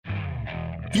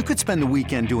You could spend the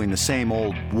weekend doing the same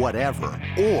old whatever,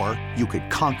 or you could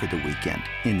conquer the weekend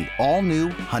in the all-new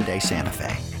Hyundai Santa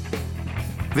Fe.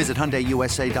 Visit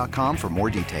HyundaiUSA.com for more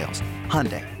details.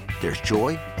 Hyundai, there's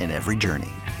joy in every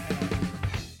journey.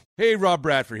 Hey, Rob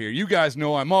Bradford here. You guys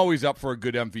know I'm always up for a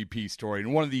good MVP story,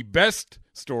 and one of the best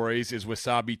stories is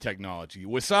Wasabi Technology.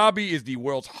 Wasabi is the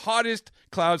world's hottest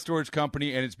cloud storage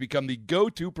company, and it's become the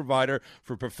go-to provider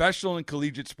for professional and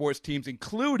collegiate sports teams,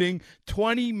 including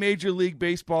 20 Major League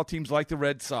Baseball teams like the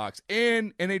Red Sox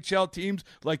and NHL teams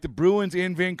like the Bruins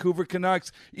and Vancouver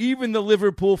Canucks. Even the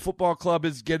Liverpool Football Club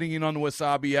is getting in on the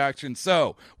Wasabi action.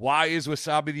 So, why is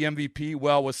Wasabi the MVP?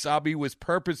 Well, Wasabi was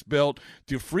purpose-built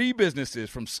to free businesses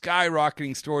from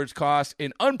skyrocketing storage costs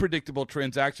and unpredictable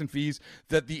transaction fees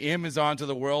that the Amazons of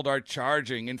the world are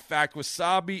charging. In fact,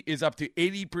 Wasabi is up to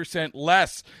 80% less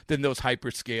than those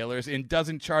hyperscalers and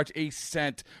doesn't charge a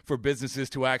cent for businesses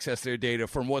to access their data.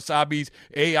 From Wasabi's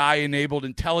AI-enabled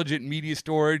intelligent media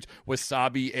storage,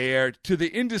 Wasabi Air, to the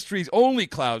industry's only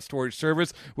cloud storage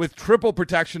service with triple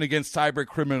protection against cyber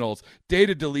criminals,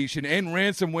 data deletion, and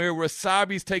ransomware,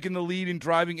 Wasabi's taken the lead in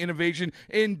driving innovation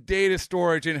in data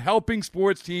storage and helping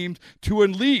sports teams to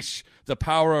unleash the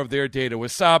power of their data.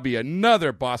 Wasabi,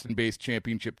 another Boston-based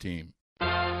championship team.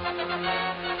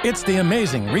 It's the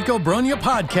Amazing Rico Brogna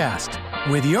podcast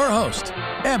with your host,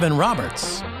 Evan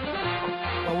Roberts.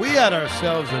 Well, we had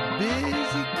ourselves a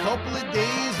busy couple of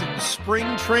days in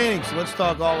spring training, so let's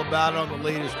talk all about it on the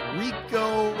latest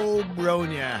Rico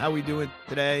Brogna. How we doing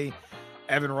today?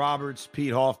 Evan Roberts,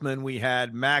 Pete Hoffman. We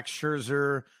had Max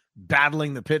Scherzer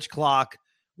battling the pitch clock.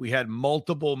 We had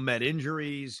multiple Met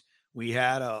injuries. We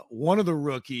had one of the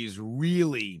rookies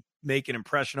really make an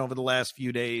impression over the last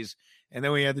few days. And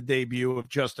then we had the debut of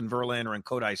Justin Verlander and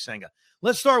Kodai Senga.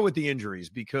 Let's start with the injuries,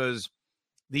 because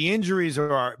the injuries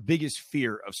are our biggest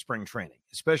fear of spring training,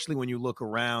 especially when you look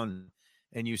around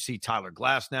and you see Tyler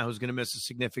Glasnow, who's going to miss a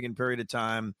significant period of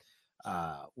time.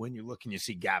 When you look and you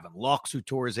see Gavin Lux, who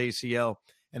tore his ACL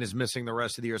and is missing the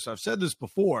rest of the year. So I've said this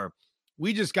before,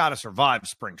 we just got to survive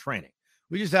spring training.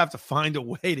 We just have to find a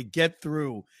way to get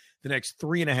through the next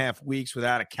 3.5 weeks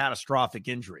without a catastrophic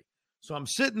injury. So I'm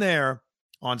sitting there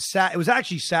on it was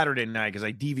actually Saturday night because I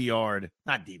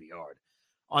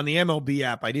on the MLB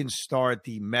app. I didn't start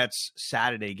the Mets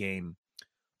Saturday game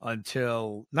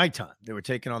until nighttime. They were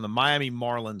taking on the Miami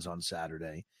Marlins on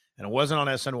Saturday, and it wasn't on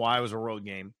SNY. It was a road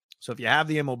game. So if you have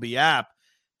the MLB app,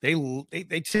 they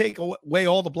take away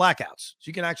all the blackouts. So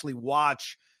you can actually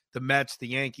watch the Mets, the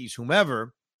Yankees,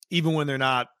 whomever, even when they're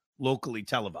not locally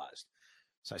televised.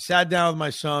 So I sat down with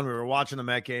my son. We were watching the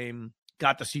Met game,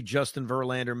 got to see Justin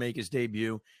Verlander make his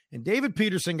debut, and David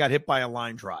Peterson got hit by a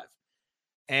line drive.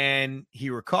 And he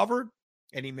recovered,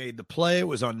 and he made the play. It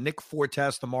was on Nick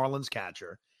Fortes, the Marlins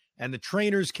catcher, and the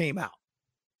trainers came out.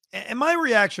 And my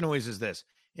reaction always is this.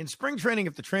 In spring training,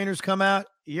 if the trainers come out,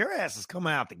 your ass is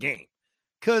coming out the game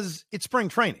because it's spring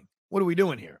training. What are we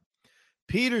doing here?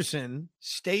 Peterson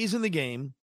stays in the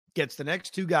game, gets the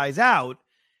next two guys out,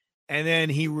 and then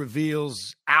he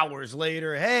reveals hours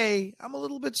later, hey, I'm a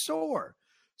little bit sore.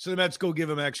 So the Mets go give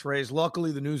him x-rays.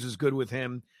 Luckily, the news is good with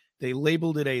him. They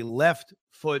labeled it a left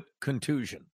foot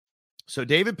contusion. So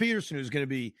David Peterson, who's going to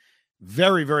be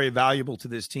very, very valuable to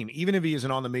this team, even if he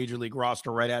isn't on the major league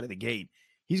roster right out of the gate,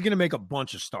 he's going to make a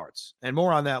bunch of starts. And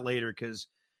more on that later, because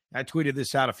I tweeted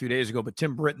this out a few days ago, but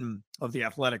Tim Britton of The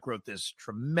Athletic wrote this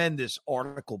tremendous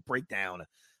article breakdown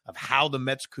of how the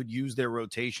Mets could use their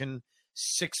rotation,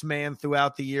 6-man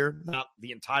throughout the year, not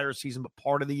the entire season, but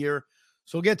part of the year.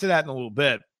 So we'll get to that in a little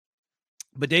bit.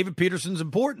 But David Peterson's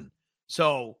important.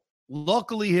 So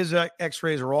luckily his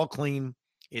x-rays are all clean.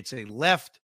 It's a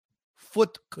left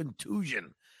foot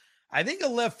contusion. I think a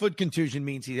left foot contusion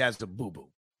means he has a boo-boo.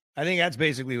 I think that's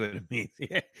basically what it means.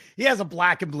 He has a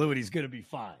black and blue and he's going to be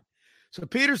fine. So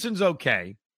Peterson's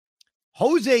okay.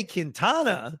 Jose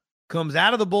Quintana comes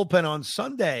out of the bullpen on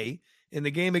Sunday in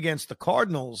the game against the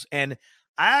Cardinals. And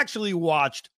I actually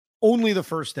watched only the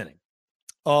first inning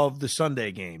of the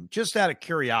Sunday game, just out of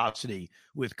curiosity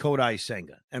with Kodai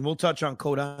Senga. And we'll touch on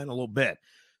Kodai in a little bit.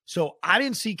 So I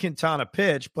didn't see Quintana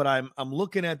pitch, but I'm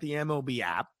looking at the MLB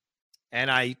app and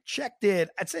I checked it,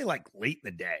 I'd say like late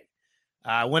in the day.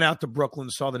 I went out to Brooklyn,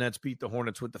 saw the Nets beat the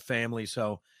Hornets with the family.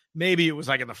 So maybe it was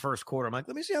like in the first quarter. I'm like,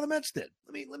 let me see how the Mets did.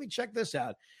 Let me check this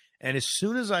out. And as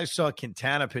soon as I saw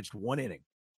Quintana pitched one inning,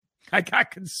 I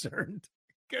got concerned.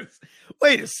 Because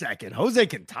wait a second, Jose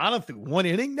Quintana threw one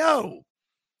inning? No.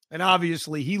 And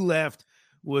obviously he left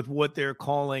with what they're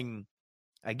calling,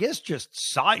 I guess, just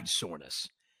side soreness.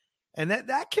 And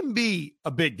that can be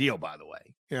a big deal, by the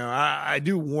way. You know, I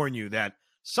do warn you that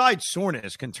side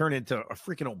soreness can turn into a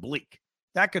freaking oblique.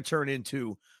 That could turn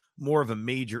into more of a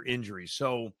major injury.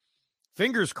 So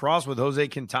fingers crossed with Jose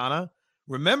Quintana.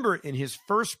 Remember, in his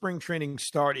first spring training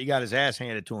start, he got his ass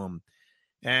handed to him.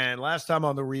 And last time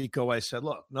on the Rico, I said,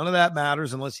 look, none of that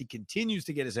matters unless he continues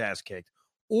to get his ass kicked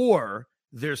or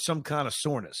there's some kind of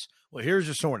soreness. Well, here's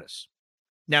your soreness.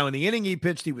 Now, in the inning he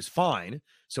pitched, he was fine,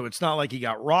 so it's not like he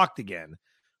got rocked again.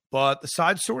 But the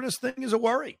side soreness thing is a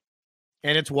worry.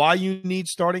 And it's why you need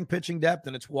starting pitching depth,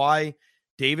 and it's why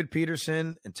David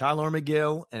Peterson and Tyler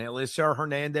McGill and Elisar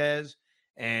Hernandez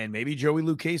and maybe Joey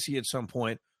Lucchesi at some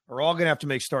point are all going to have to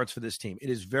make starts for this team. It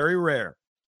is very rare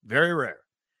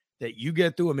that you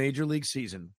get through a major league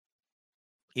season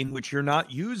in which you're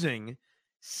not using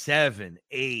 7,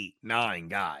 8, 9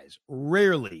 guys.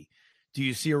 Rarely do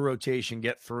you see a rotation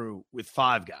get through with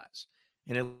 5 guys.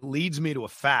 And it leads me to a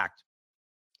fact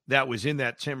that was in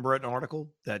that Tim Breton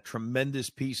article, that tremendous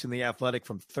piece in The Athletic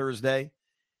from Thursday,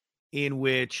 in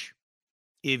which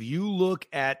if you look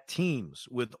at teams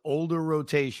with older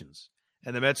rotations,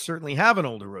 and the Mets certainly have an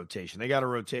older rotation. They got a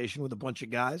rotation with a bunch of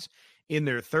guys in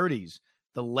their 30s.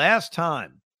 The last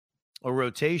time a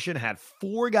rotation had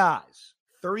 4 guys,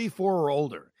 34 or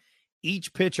older,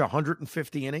 each pitch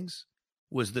 150 innings,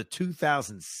 was the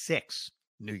 2006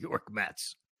 New York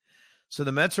Mets. So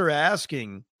the Mets are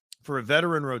asking for a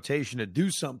veteran rotation to do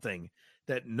something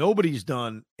that nobody's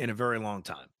done in a very long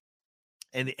time.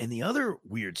 And the other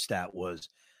weird stat was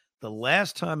the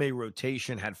last time a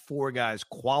rotation had 4 guys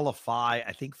qualify,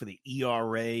 I think, for the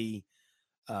ERA,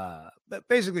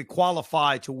 basically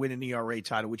qualify to win an ERA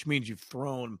title, which means you've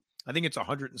thrown, I think it's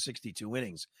 162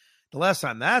 innings. The last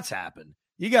time that's happened,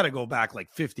 you got to go back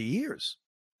like 50 years.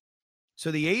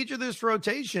 So the age of this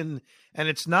rotation, and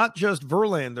it's not just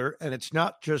Verlander and it's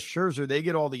not just Scherzer, they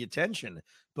get all the attention,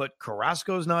 but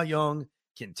Carrasco's not young,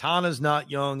 Quintana's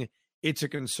not young. It's a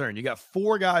concern. You got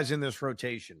 4 guys in this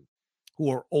rotation who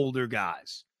are older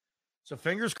guys. So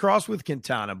fingers crossed with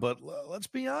Quintana, but let's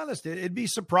be honest, it'd be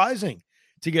surprising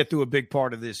to get through a big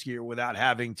part of this year without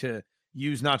having to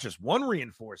use not just one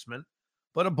reinforcement,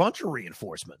 but a bunch of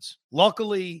reinforcements.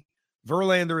 Luckily,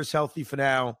 Verlander is healthy for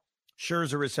now.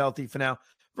 Scherzer is healthy for now.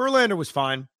 Verlander was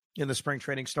fine in the spring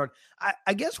training start.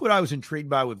 I guess what I was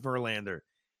intrigued by with Verlander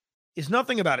is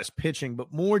nothing about his pitching,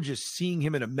 but more just seeing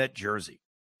him in a Met jersey.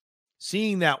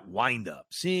 Seeing that windup,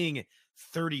 seeing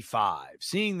 35,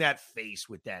 seeing that face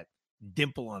with that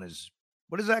dimple on his,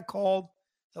 what is that called?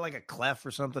 Is that like a clef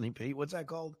or something? What's that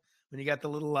called? When you got the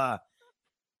little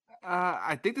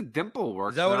I think the dimple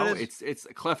works. Is that what it is? It's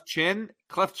a cleft chin.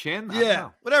 Yeah,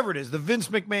 whatever it is, the Vince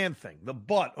McMahon thing, the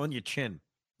butt on your chin,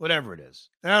 whatever it is.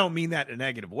 And I don't mean that in a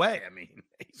negative way. I mean,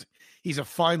 he's a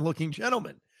fine-looking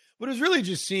gentleman. But it was really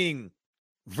just seeing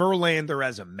Verlander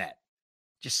as a Met,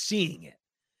 just seeing it.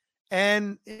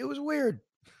 And it was weird.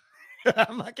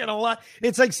 I'm not going to lie.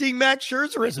 It's like seeing Max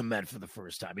Scherzer as a Met for the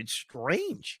first time. It's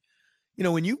strange. You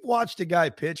know, when you've watched a guy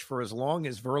pitch for as long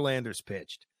as Verlander's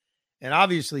pitched, and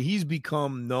obviously he's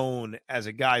become known as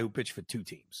a guy who pitched for 2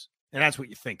 teams. And that's what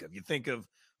you think of. You think of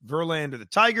Verlander the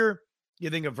Tiger, you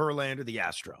think of Verlander the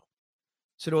Astro.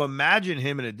 So to imagine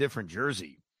him in a different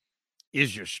jersey is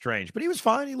just strange. But he was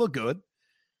fine. He looked good.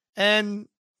 And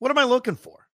what am I looking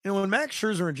for? You know, when Max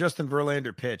Scherzer and Justin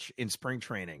Verlander pitch in spring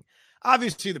training,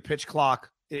 obviously the pitch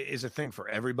clock is a thing for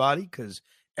everybody because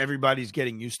everybody's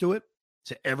getting used to it.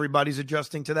 So everybody's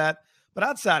adjusting to that. But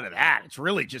outside of that, it's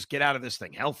really just get out of this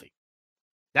thing healthy.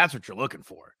 That's what you're looking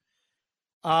for.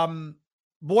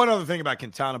 One other thing about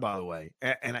Quintana, by the way,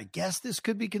 and I guess this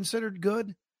could be considered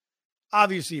good.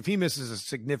 Obviously, if he misses a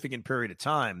significant period of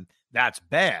time, that's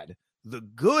bad. The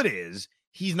good is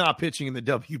he's not pitching in the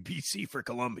WBC for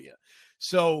Colombia.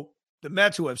 So the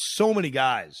Mets, who have so many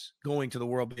guys going to the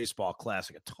World Baseball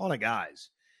Classic, a ton of guys,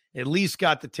 at least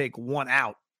got to take one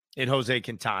out in Jose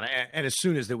Quintana. And as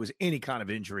soon as there was any kind of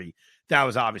injury, that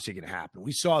was obviously going to happen.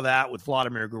 We saw that with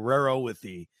Vladimir Guerrero with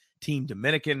the Team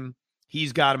Dominican.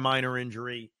 He's got a minor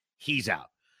injury. He's out.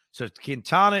 So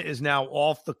Quintana is now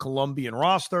off the Colombian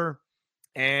roster,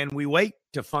 and we wait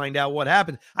to find out what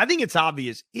happens. I think it's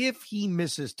obvious if he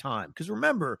misses time, because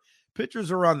remember,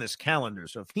 pitchers are on this calendar.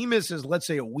 So if he misses, let's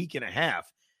say, a week and a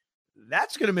half,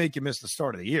 that's going to make you miss the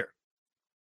start of the year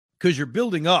because you're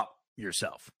building up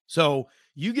yourself. So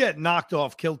you get knocked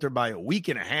off kilter by a week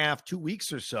and a half, 2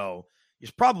 weeks or so,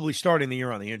 is probably starting the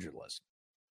year on the injured list.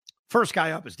 First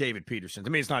guy up is David Peterson. To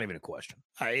me, it's not even a question.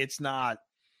 It's not.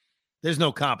 There's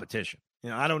no competition. You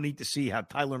know, I don't need to see how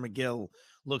Tyler McGill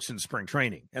looks in spring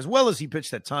training, as well as he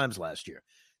pitched at times last year.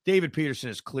 David Peterson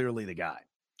is clearly the guy.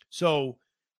 So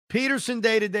Peterson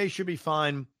day-to-day should be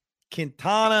fine.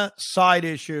 Quintana, side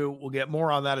issue. We'll get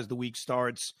more on that as the week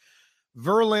starts.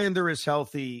 Verlander is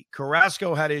healthy.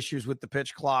 Carrasco had issues with the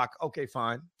pitch clock. Okay,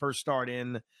 fine. First start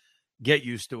in, get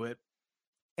used to it.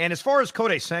 And as far as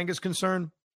Kodai Senga is concerned,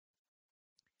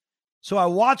 so I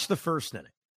watched the first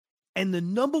inning, and the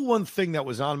number one thing that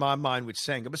was on my mind with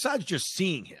Senga, besides just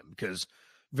seeing him, because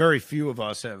very few of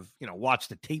us have, watched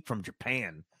the tape from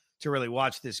Japan to really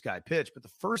watch this guy pitch. But the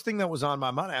first thing that was on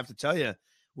my mind, I have to tell you,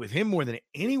 with him more than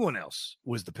anyone else,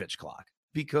 was the pitch clock.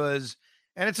 Because,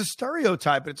 and it's a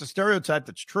stereotype, but it's a stereotype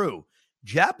that's true.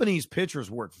 Japanese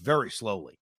pitchers work very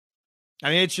slowly.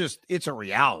 I mean, it's a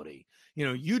reality.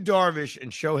 Yu Darvish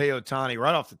and Shohei Ohtani,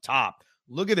 right off the top,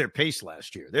 look at their pace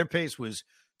last year. Their pace was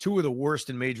two of the worst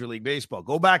in Major League Baseball.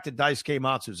 Go back to Daisuke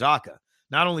Matsuzaka,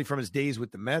 not only from his days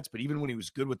with the Mets, but even when he was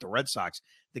good with the Red Sox.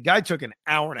 The guy took an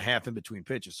hour and a half in between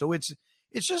pitches. So it's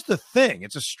just a thing.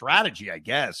 It's a strategy, I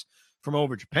guess, from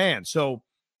over Japan. So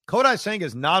Kodai Senga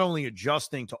is not only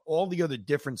adjusting to all the other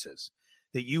differences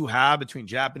that you have between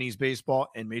Japanese baseball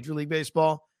and Major League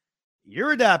Baseball,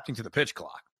 you're adapting to the pitch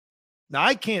clock. Now,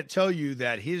 I can't tell you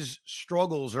that his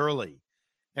struggles early,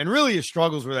 and really his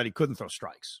struggles were that he couldn't throw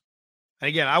strikes. And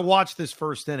again, I watched this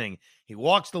first inning. He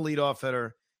walks the leadoff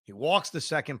hitter. He walks the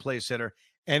second place hitter.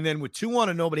 And then with 2-1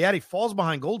 and nobody out, he falls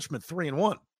behind Goldschmidt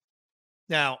 3-1.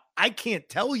 Now, I can't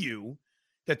tell you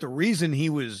that the reason he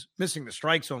was missing the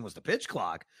strike zone was the pitch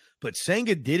clock, but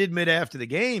Senga did admit after the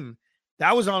game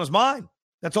that was on his mind.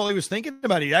 That's all he was thinking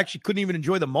about. He actually couldn't even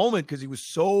enjoy the moment because he was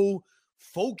so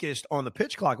focused on the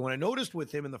pitch clock. And what I noticed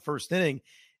with him in the first inning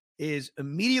is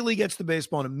immediately gets the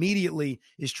baseball and immediately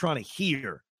is trying to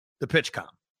hear the pitch count.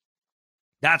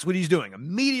 That's what he's doing.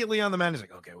 Immediately on the mound, he's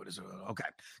like, okay, what is it? Okay,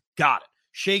 got it.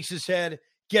 Shakes his head,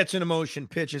 gets into motion,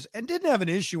 pitches, and didn't have an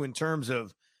issue in terms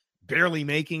of barely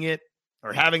making it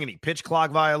or having any pitch clock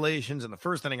violations. In the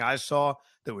first inning I saw,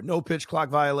 there were no pitch clock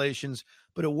violations.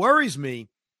 But it worries me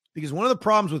because one of the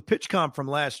problems with pitch comp from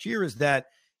last year is that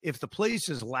if the place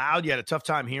is loud, you had a tough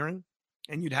time hearing,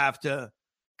 and you'd have to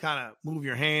kind of move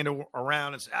your hand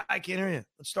around and say, I can't hear you.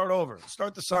 Let's start over.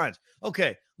 Start the signs.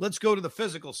 Okay, let's go to the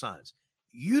physical signs.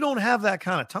 You don't have that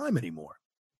kind of time anymore.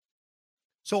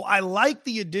 So I like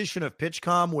the addition of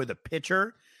PitchCom where the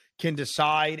pitcher can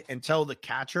decide and tell the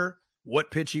catcher what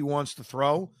pitch he wants to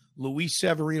throw. Luis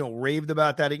Severino raved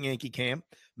about that at Yankee camp.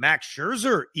 Max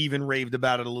Scherzer even raved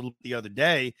about it a little the other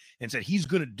day and said he's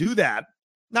going to do that,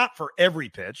 not for every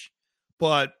pitch,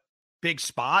 but big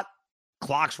spot,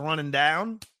 clock's running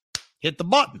down, hit the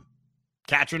button.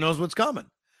 Catcher knows what's coming.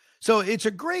 So it's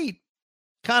a great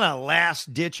kind of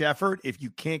last-ditch effort if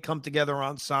you can't come together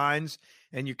on signs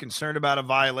and you're concerned about a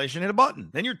violation, hit a button.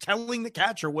 Then you're telling the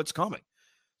catcher what's coming.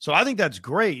 So I think that's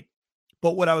great.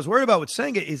 But what I was worried about with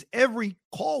Senga is every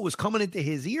call was coming into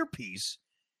his earpiece.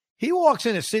 He walks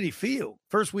into Citi Field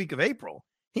first week of April.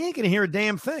 He ain't going to hear a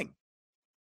damn thing.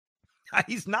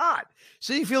 He's not.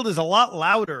 Citi Field is a lot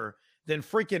louder than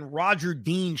freaking Roger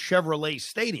Dean Chevrolet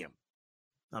Stadium.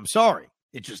 I'm sorry.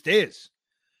 It just is.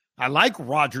 I like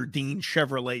Roger Dean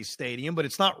Chevrolet Stadium, but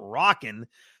it's not rocking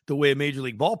the way a Major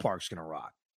League ballpark's going to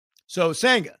rock. So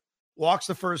Senga walks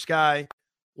the first guy,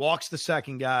 walks the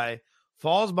second guy,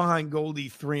 falls behind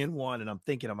Goldie 3-1, and I'm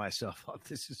thinking to myself, oh,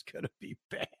 this is going to be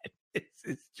bad. This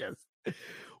is just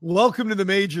welcome to the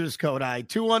majors, Kodai.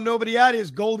 2-1, nobody out.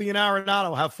 Is Goldie and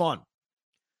Arenado. Have fun.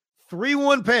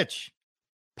 3-1 pitch.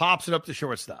 Pops it up to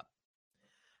shortstop.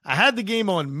 I had the game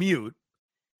on mute,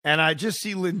 and I just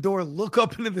see Lindor look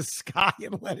up into the sky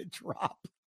and let it drop.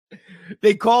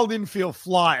 They called infield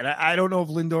fly, and I don't know if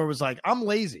Lindor was like, I'm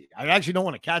lazy. I actually don't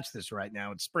want to catch this right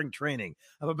now. It's spring training.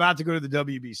 I'm about to go to the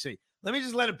WBC. Let me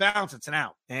just let it bounce. It's an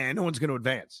out, and no one's going to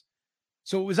advance.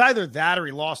 So it was either that or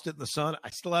he lost it in the sun. I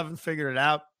still haven't figured it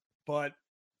out, but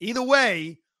either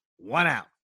way, 1 out.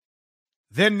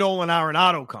 Then Nolan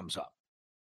Arenado comes up.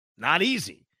 Not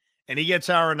easy. And he gets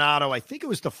Arenado, I think it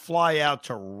was to fly out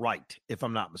to right, if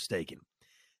I'm not mistaken.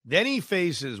 Then he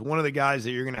faces one of the guys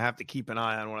that you're going to have to keep an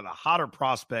eye on, one of the hotter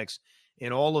prospects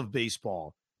in all of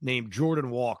baseball, named Jordan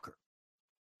Walker.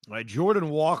 Right? Jordan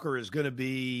Walker is going to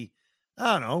be,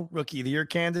 I don't know, Rookie of the Year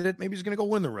candidate. Maybe he's going to go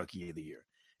win the Rookie of the Year.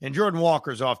 And Jordan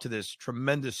Walker's off to this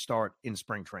tremendous start in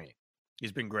spring training.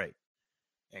 He's been great.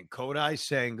 And Kodai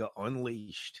Senga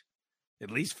unleashed,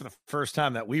 at least for the first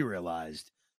time that we realized,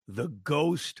 the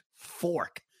ghost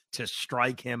fork to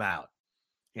strike him out.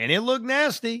 And it looked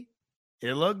nasty.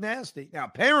 It looked nasty. Now,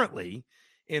 apparently,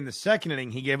 in the second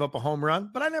inning, he gave up a home run,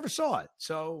 but I never saw it.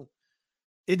 So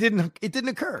it didn't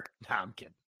occur. No, I'm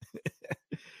kidding.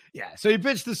 Yeah, so he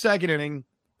pitched the second inning.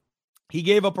 He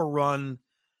gave up a run.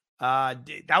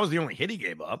 That was the only hit he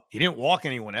gave up. He didn't walk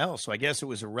anyone else, so I guess it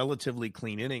was a relatively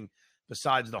clean inning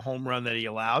besides the home run that he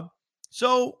allowed.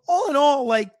 So all in all,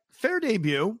 like, fair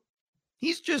debut.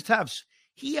 He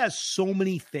has so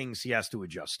many things he has to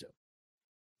adjust to.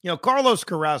 You know, Carlos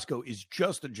Carrasco is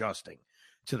just adjusting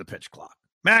to the pitch clock.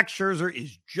 Max Scherzer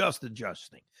is just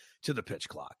adjusting to the pitch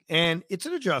clock. And it's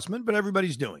an adjustment, but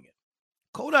everybody's doing it.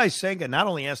 Kodai Senga not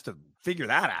only has to figure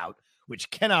that out, which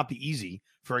cannot be easy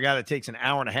for a guy that takes an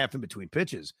hour and a half in between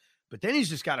pitches, but then he's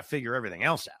just got to figure everything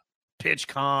else out. Pitch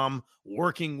comm,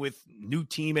 working with new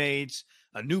teammates,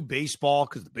 a new baseball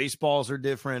because the baseballs are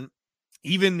different,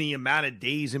 even the amount of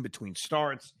days in between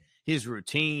starts, his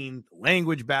routine,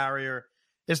 language barrier.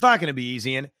 It's not going to be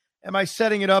easy. And am I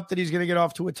setting it up that he's going to get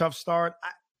off to a tough start?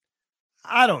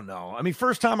 I don't know. I mean,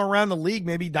 first time around the league,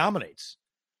 maybe he dominates.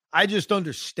 I just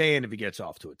understand if he gets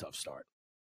off to a tough start.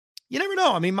 You never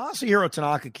know. I mean, Masahiro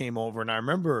Tanaka came over, and I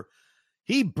remember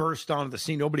he burst onto the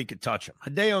scene. Nobody could touch him.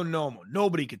 Hideo Nomo,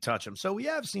 nobody could touch him. So we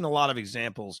have seen a lot of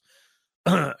examples,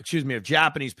 of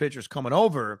Japanese pitchers coming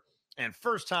over, and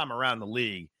first time around the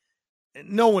league,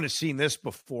 no one has seen this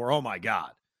before. Oh, my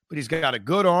God. But he's got a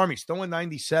good arm. He's throwing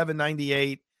 97,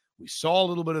 98. We saw a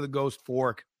little bit of the ghost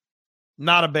fork.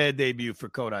 Not a bad debut for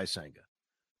Kodai Senga.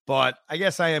 But I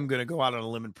guess I am going to go out on a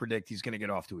limb and predict he's going to get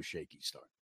off to a shaky start.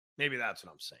 Maybe that's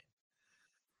what I'm saying.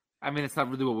 I mean, it's not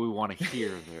really what we want to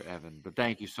hear there, Evan, but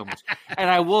thank you so much. And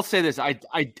I will say this. I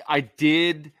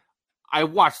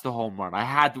watched the home run.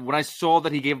 When I saw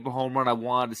that he gave up a home run, I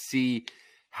wanted to see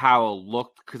how it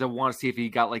looked because I wanted to see if he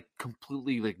got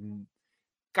completely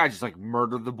guy just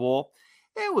murdered the ball.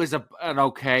 It was an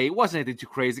okay. It wasn't anything too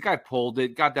crazy. The guy pulled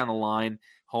it, got down the line,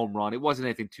 home run. It wasn't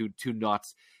anything too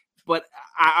nuts. But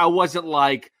I wasn't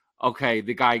okay,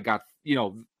 the guy got,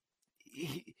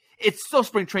 it's still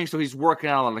spring training, so he's working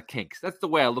out on the kinks. That's the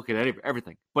way I look at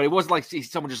everything. But it wasn't like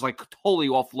someone just totally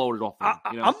offloaded off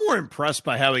of him. I'm more impressed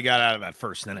by how he got out of that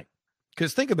first inning.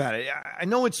 Because think about it. I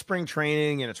know it's spring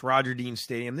training and it's Roger Dean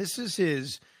Stadium. This is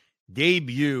his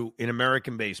debut in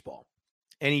American baseball.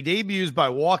 And he debuts by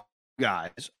walking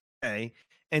guys. Okay.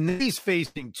 And then he's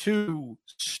facing two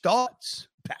studs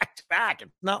back to back.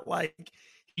 It's not like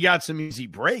he got some easy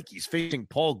break. He's facing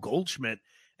Paul Goldschmidt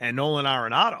and Nolan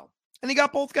Arenado. And he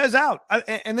got both guys out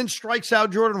and then strikes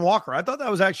out Jordan Walker. I thought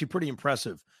that was actually pretty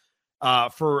impressive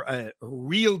for a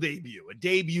real debut, a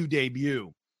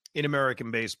debut in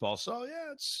American baseball. So,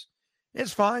 yeah,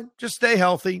 it's fine. Just stay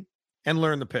healthy and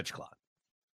learn the pitch clock,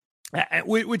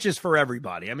 which is for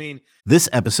everybody. I mean, this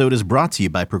episode is brought to you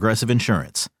by Progressive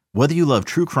Insurance. Whether you love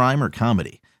true crime or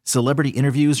comedy, celebrity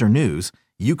interviews or news,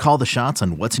 you call the shots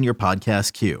on what's in your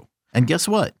podcast queue. And guess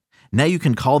what? Now you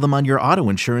can call them on your auto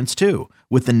insurance too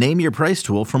with the Name Your Price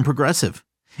tool from Progressive.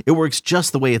 It works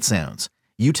just the way it sounds.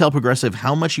 You tell Progressive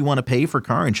how much you want to pay for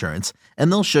car insurance,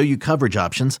 and they'll show you coverage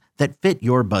options that fit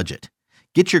your budget.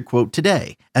 Get your quote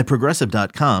today at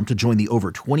Progressive.com to join the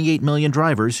over 28 million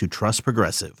drivers who trust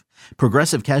Progressive.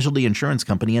 Progressive Casualty Insurance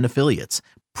Company and Affiliates.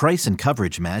 Price and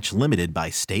coverage match limited by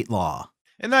state law.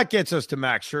 And that gets us to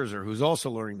Max Scherzer, who's also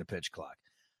learning the pitch clock.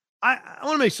 I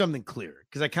want to make something clear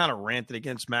because I kind of ranted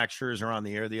against Max Scherzer on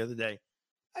the air the other day.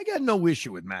 I got no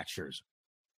issue with Max Scherzer.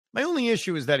 My only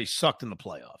issue is that he sucked in the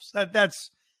playoffs.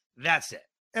 That's it.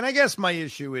 And I guess my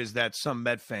issue is that some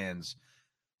Met fans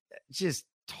just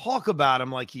talk about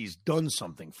him like he's done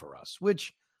something for us,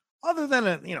 which other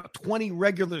than 20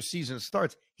 regular season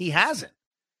starts, he hasn't.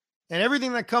 And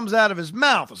everything that comes out of his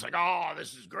mouth is like, oh,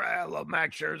 this is great. I love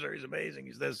Max Scherzer. He's amazing.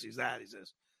 He's this, he's that, he's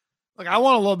this. Look, I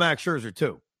want to love Max Scherzer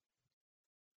too.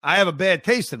 I have a bad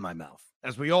taste in my mouth,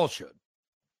 as we all should.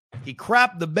 He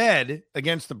crapped the bed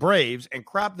against the Braves and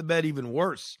crapped the bed even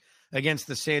worse against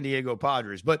the San Diego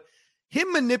Padres. But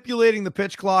him manipulating the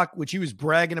pitch clock, which he was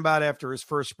bragging about after his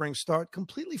first spring start,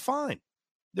 completely fine.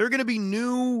 There are going to be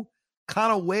new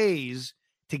kind of ways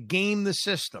to game the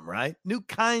system, right? New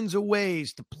kinds of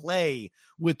ways to play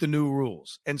with the new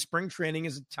rules. And spring training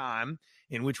is a time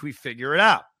in which we figure it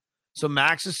out. So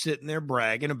Max is sitting there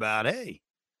bragging about, hey,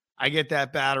 I get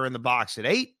that batter in the box at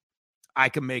 8. I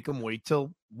can make him wait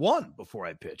till 1 before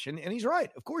I pitch. And he's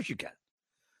right. Of course you can.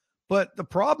 But the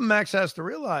problem Max has to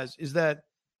realize is that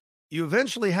you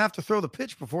eventually have to throw the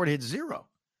pitch before it hits 0,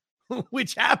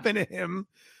 which happened to him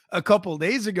a couple of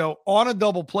days ago on a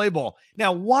double play ball.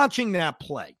 Now, watching that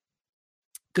play,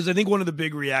 because I think one of the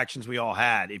big reactions we all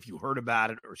had, if you heard about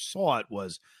it or saw it,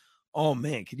 was, oh,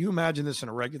 man, could you imagine this in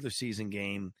a regular season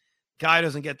game? Guy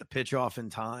doesn't get the pitch off in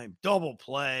time. Double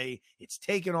play. It's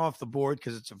taken off the board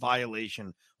because it's a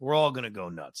violation. We're all going to go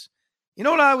nuts. You know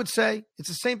what I would say? It's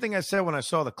the same thing I said when I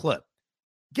saw the clip.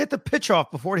 Get the pitch off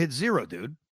before it hits 0,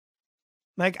 dude.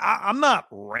 Like, I'm not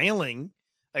railing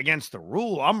against the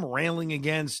rule. I'm railing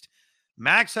against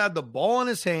Max had the ball in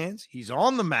his hands. He's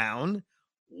on the mound.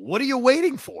 what are you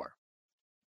waiting for?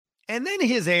 And then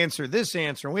his answer, this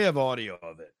answer, and we have audio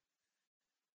of it,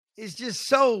 is just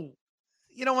so,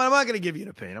 you know what, I'm not going to give you an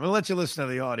opinion. I'm going to let you listen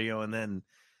to the audio, and then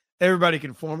everybody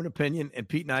can form an opinion, and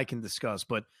Pete and I can discuss.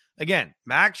 But again,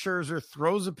 Max Scherzer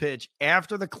throws a pitch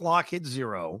after the clock hits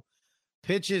 0.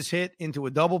 Pitch is hit into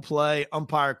a double play.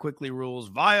 Umpire quickly rules,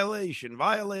 violation,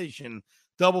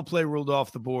 double play ruled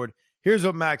off the board. Here's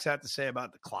what Max had to say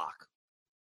about the clock.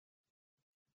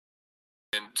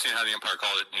 And seeing how the umpire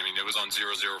called it, I mean, it was on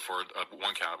 0-0 for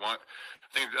one count. I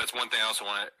think that's one thing I also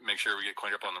want to make sure we get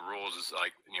cleaned up on the rules is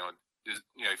like,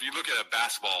 if you look at a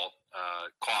basketball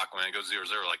clock when it goes 0-0,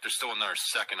 like there's still another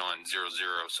second on 0-0.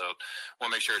 So I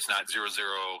want to make sure it's not 0-0,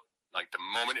 like the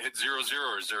moment it hit 0-0,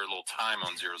 or is there a little time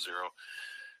on 0-0?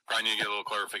 Probably need to get a little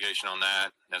clarification on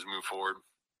that as we move forward.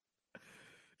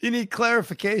 You need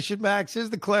clarification, Max? Here's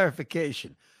the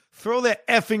clarification. Throw the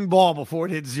effing ball before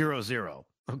it hits 0-0.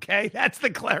 Okay, that's the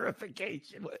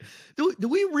clarification. Do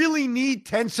we really need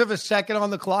tenths of a second on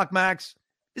the clock, Max?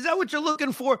 Is that what you're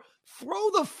looking for? Throw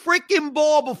the freaking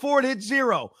ball before it hits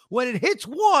 0. When it hits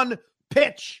 1,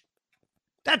 pitch.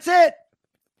 That's it.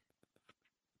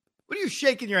 What are you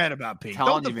shaking your head about, Pete?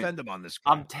 Don't defend him on this.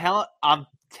 I'm telling.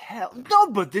 No,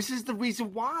 but this is the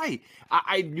reason why.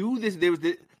 I knew this.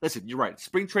 Listen, you're right.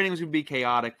 Spring training was going to be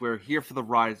chaotic. We're here for the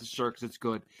ride. It's a circus. It's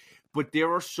good. But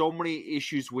there are so many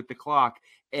issues with the clock.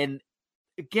 And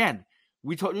again,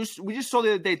 we just saw the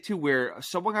other day too, where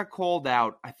someone got called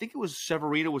out. I think it was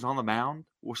Severino was on the mound,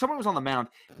 or someone was on the mound,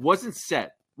 wasn't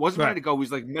set, wasn't ready to go. He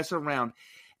was like messing around,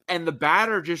 and the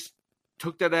batter just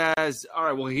took that as, all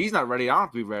right, well, he's not ready. I don't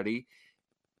have to be ready.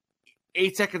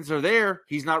 8 seconds are there.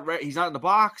 He's not ready. He's not in the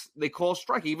box. They call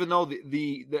strike, even though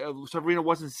the Severino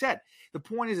wasn't set. The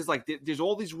point is like there's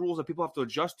all these rules that people have to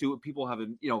adjust to. And people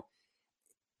haven't,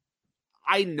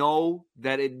 I know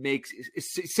that it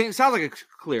sounds like it's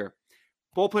clear.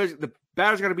 Ball players, the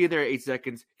batter's got to be in there at 8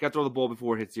 seconds. Got to throw the ball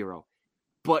before it hits 0.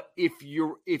 But if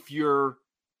you're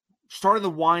starting the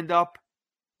wind up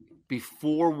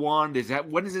before 1, is that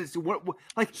when is it? What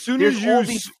like soon as you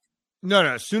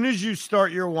as soon as you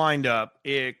start your wind up,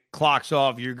 it clocks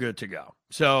off. You're good to go.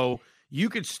 So you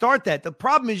could start that. The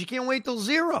problem is you can't wait till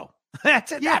 0.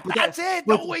 That's it. Yeah, that's it.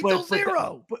 Don't wait till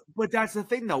 0. But that's the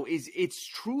thing, though. Is it's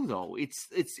true though. It's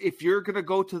if you're gonna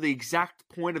go to the exact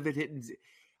point of it hitting.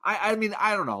 I mean,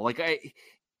 I don't know. Like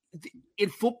in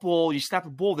football, you snap a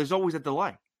ball. There's always a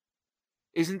delay,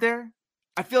 isn't there?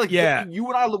 I feel like you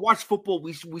and I watch football.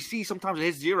 We see sometimes it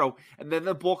hits 0, and then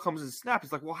the ball comes and snaps.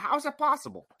 It's like, well, how is that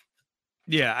possible?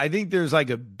 Yeah, I think there's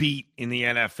like a beat in the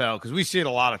NFL because we see it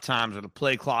a lot of times where the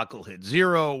play clock will hit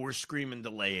 0. We're screaming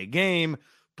delay a game.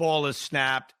 Ball is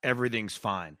snapped. Everything's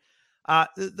fine.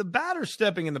 The batter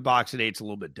stepping in the box at 8 is a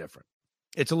little bit different.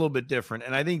 It's a little bit different.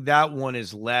 And I think that one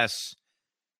is less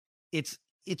 – it's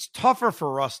tougher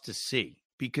for us to see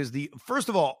because first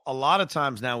of all, a lot of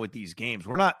times now with these games,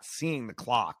 we're not seeing the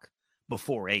clock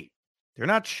before 8. They're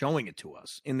not showing it to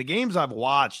us. In the games I've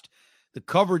watched, the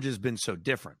coverage has been so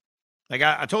different. Like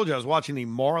I told you, I was watching the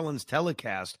Marlins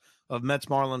telecast of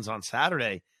Mets-Marlins on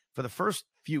Saturday. For the first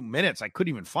few minutes, I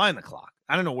couldn't even find the clock.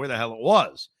 I don't know where the hell it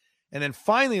was. And then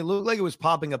finally, it looked like it was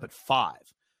popping up at 5.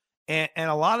 And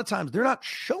a lot of times, they're not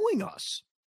showing us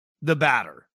the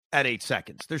batter at 8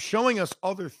 seconds. They're showing us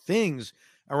other things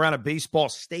around a baseball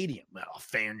stadium. A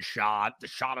fan shot, the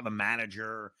shot of the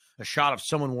manager, a shot of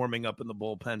someone warming up in the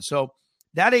bullpen. So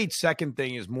that 8-second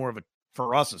thing is more of a,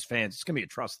 for us as fans, it's going to be a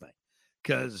trust thing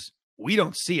because we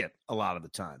don't see it a lot of the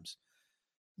times.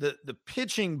 The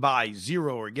pitching by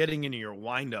 0 or getting into your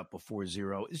windup before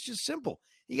 0 is just simple.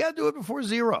 You got to do it before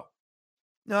 0.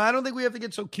 No, I don't think we have to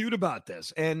get so cute about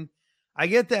this. And I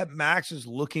get that Max is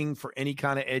looking for any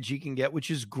kind of edge he can get,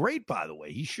 which is great, by the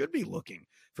way. He should be looking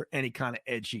for any kind of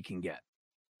edge he can get.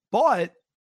 But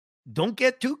don't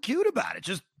get too cute about it.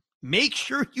 Just make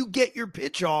sure you get your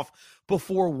pitch off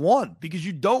before 1 because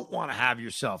you don't want to have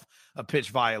yourself a pitch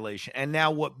violation. And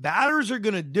now what batters are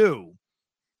going to do,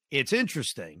 it's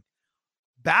interesting.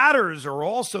 Batters are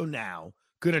also now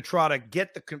going to try to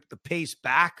get the pace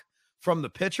back from the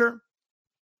pitcher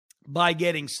by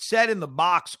getting set in the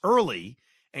box early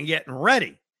and getting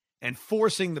ready and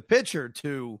forcing the pitcher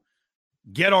to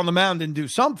get on the mound and do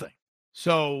something.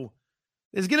 So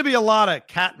there's going to be a lot of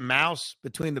cat and mouse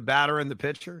between the batter and the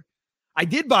pitcher. I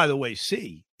did, by the way,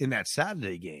 see in that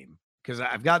Saturday game, because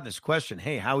I've gotten this question,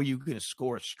 hey, how are you going to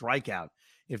score a strikeout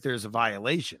if there's a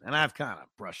violation? And I've kind of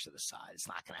brushed to the side. It's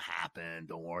not going to happen.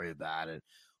 Don't worry about it.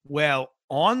 Well,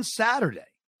 on Saturday,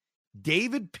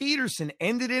 David Peterson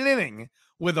ended an inning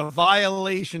with a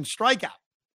violation strikeout.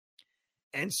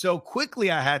 And so quickly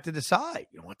I had to decide,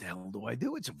 what the hell do I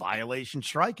do? It's a violation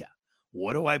strikeout.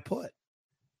 What do I put?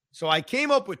 So I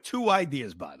came up with 2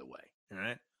 ideas, by the way. All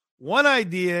right. One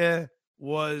idea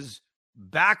was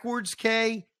backwards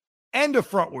K and a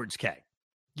frontwards K.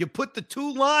 You put the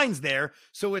 2 lines there.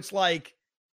 So it's like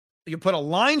you put a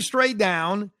line straight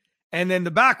down and then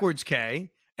the backwards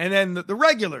K and then the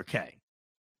regular K.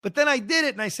 But then I did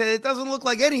it and I said, it doesn't look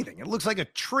like anything. It looks like a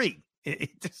tree.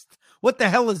 It just, what the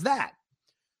hell is that?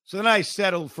 So then I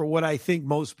settled for what I think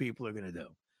most people are going to do.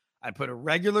 I put a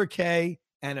regular K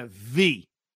and a V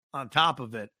on top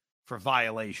of it for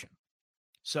violation.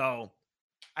 So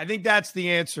I think that's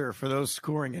the answer for those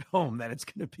scoring at home, that it's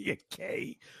going to be a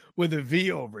K with a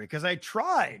V over it. Because I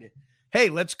tried, hey,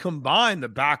 let's combine the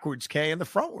backwards K and the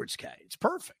frontwards K. It's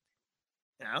perfect.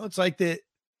 It's like you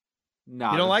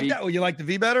don't like that? Well, you like the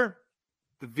V better?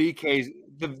 The VK's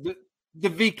the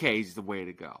VK is the way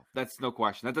to go. That's no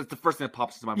question. That's the first thing that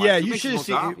pops into my mind. Yeah, you should have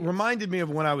seen. It reminded me of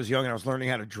when I was young and I was learning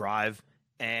how to drive,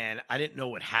 and I didn't know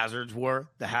what hazards were.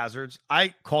 The hazards.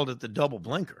 I called it the double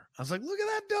blinker. I was like, look at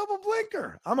that double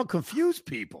blinker. I'm gonna confuse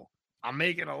people. I'm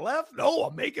making a left. No,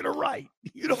 I'm making a right.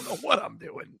 You don't know what I'm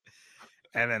doing.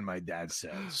 And then my dad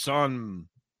said, son,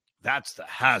 that's the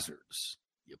hazards.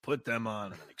 You put them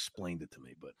on, and explained it to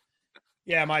me. But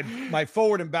yeah, my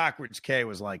forward and backwards K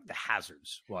was like the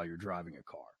hazards while you're driving a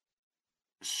car.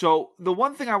 So the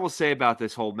one thing I will say about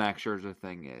this whole Max Scherzer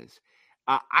thing is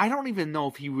I don't even know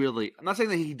if he really – I'm not saying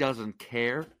that he doesn't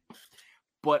care,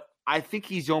 but I think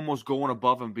he's almost going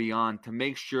above and beyond to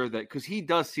make sure that – because he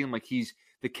does seem like he's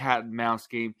the cat and mouse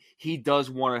game. He does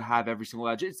want to have every single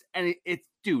edge.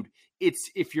 Dude,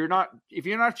 if you're not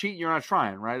cheating, you're not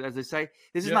trying, right? As they say,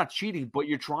 this is not cheating, but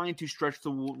you're trying to stretch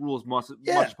the rules much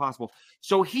as possible.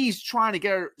 So he's trying to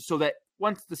get it so that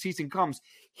once the season comes,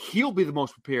 he'll be the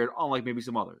most prepared, unlike maybe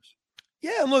some others.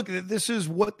 Yeah, look, this is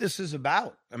what this is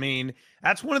about. I mean,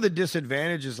 that's one of the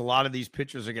disadvantages a lot of these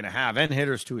pitchers are going to have, and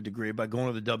hitters to a degree, by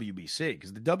going to the WBC,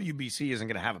 because the WBC isn't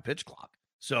going to have a pitch clock.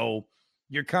 So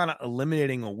you're kind of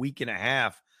eliminating a week and a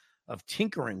half of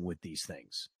tinkering with these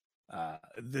things.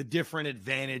 The different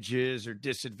advantages or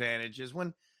disadvantages,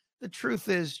 when the truth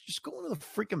is just go into the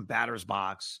freaking batter's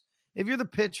box. If you're the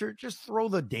pitcher, just throw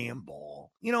the damn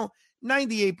ball.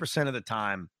 98% of the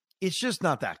time, it's just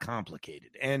not that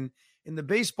complicated. And in the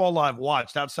baseball I've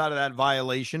watched, outside of that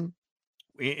violation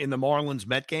in the Marlins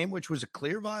Met game, which was a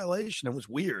clear violation, it was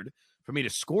weird for me to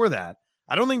score that.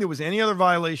 I don't think there was any other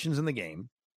violations in the game.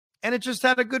 And it just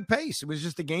had a good pace. It was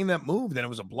just a game that moved, and it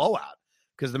was a blowout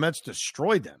because the Mets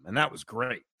destroyed them, and that was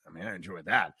great. I mean, I enjoyed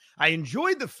that. I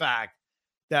enjoyed the fact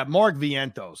that Mark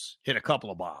Vientos hit a couple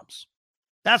of bombs.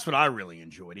 That's what I really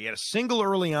enjoyed. He had a single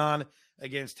early on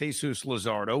against Jesus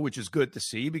Luzardo, which is good to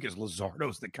see because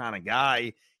Luzardo's the kind of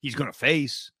guy he's going to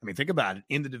face. I mean, think about it.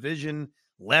 In the division,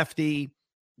 lefty,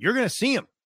 you're going to see him.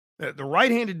 The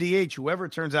right-handed DH, whoever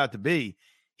it turns out to be,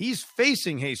 he's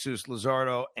facing Jesus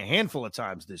Luzardo a handful of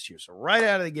times this year. So right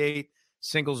out of the gate,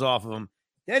 singles off of him.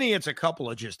 Then he hits a couple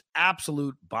of just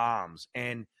absolute bombs.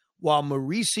 And while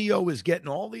Mauricio is getting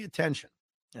all the attention,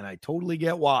 and I totally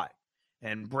get why,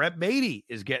 and Brett Beatty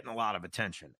is getting a lot of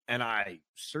attention, and I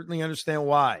certainly understand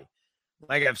why.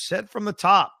 Like I've said from the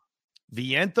top,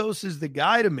 Vientos is the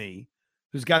guy to me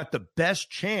who's got the best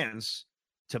chance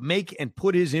to make and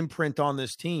put his imprint on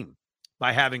this team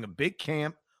by having a big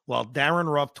camp while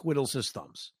Darren Ruff twiddles his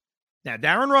thumbs. Now,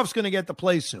 Darren Ruff's going to get to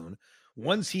play soon.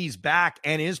 Once he's back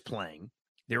and is playing,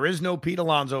 there is no Pete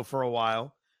Alonso for a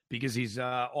while because he's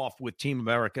off with Team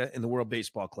America in the World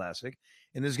Baseball Classic.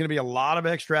 And there's going to be a lot of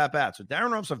extra at-bats. So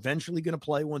Darren Ruff's eventually going to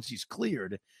play once he's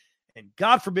cleared. And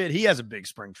God forbid he has a big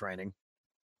spring training.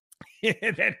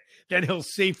 then he'll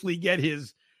safely get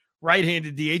his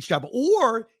right-handed DH job.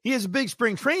 Or he has a big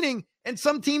spring training and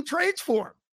some team trades for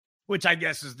him, which I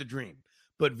guess is the dream.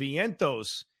 But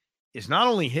Vientos is not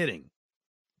only hitting,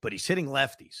 but he's hitting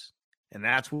lefties. And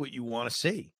that's what you want to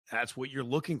see. That's what you're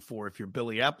looking for if you're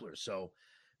Billy Epler. So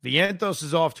Vientos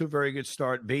is off to a very good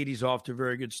start. Beatty's off to a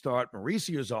very good start.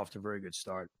 Mauricio's off to a very good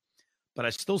start. But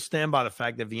I still stand by the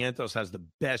fact that Vientos has the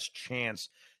best chance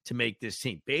to make this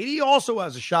team. Beatty also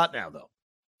has a shot now, though.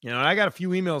 And I got a few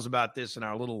emails about this in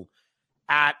our little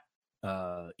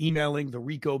emailing the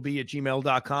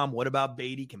ricob@gmail.com. What about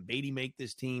Beatty? Can Beatty make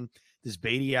this team? Does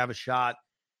Beatty have a shot?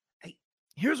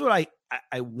 Here's what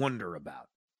I wonder about.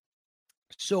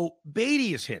 So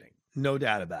Beatty is hitting, no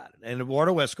doubt about it. And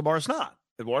Eduardo Escobar is not.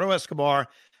 Eduardo Escobar,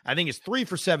 I think, is 3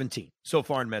 for 17 so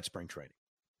far in Met spring training.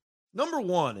 Number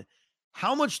one,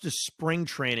 how much does spring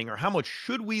training, or how much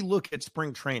should we look at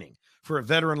spring training for a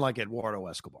veteran like Eduardo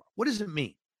Escobar? What does it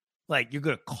mean? Like, you're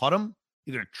going to cut him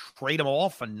You're going to trade him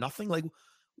off for nothing? Like,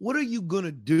 what are you going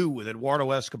to do with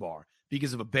Eduardo Escobar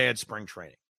because of a bad spring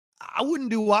training? I wouldn't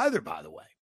do either, by the way.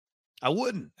 I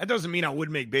wouldn't. That doesn't mean I would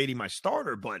make Beatty my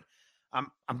starter, but I'm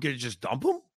going to just dump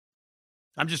him.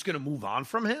 I'm just going to move on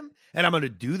from him, and I'm going to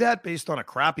do that based on a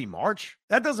crappy March.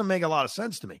 That doesn't make a lot of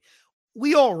sense to me.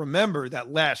 We all remember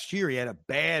that last year he had a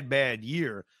bad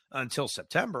year until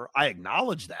September. I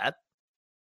acknowledge that.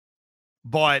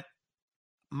 But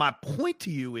my point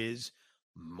to you is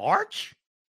March?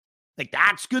 Like,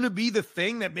 that's going to be the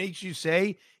thing that makes you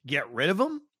say, get rid of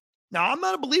him? Now, I'm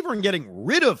not a believer in getting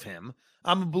rid of him.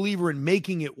 I'm a believer in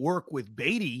making it work with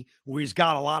Beatty, where he's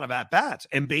got a lot of at-bats,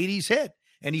 and Beatty's hit,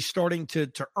 and he's starting to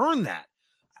earn that.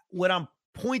 What I'm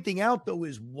pointing out, though,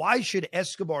 is why should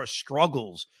Escobar's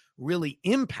struggles really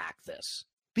impact this?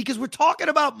 Because we're talking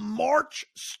about March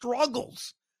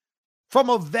struggles from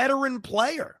a veteran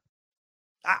player.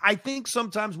 I think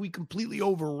sometimes we completely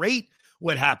overrate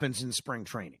what happens in spring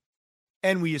training,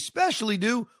 and we especially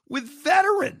do with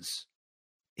veterans.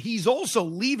 He's also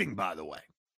leaving, by the way.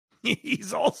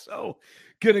 He's also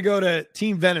going to go to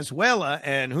Team Venezuela,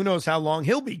 and who knows how long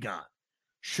he'll be gone.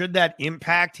 Should that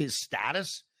impact his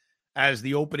status as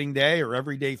the opening day or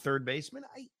everyday third baseman?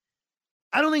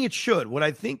 I don't think it should. What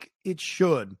I think it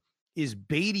should is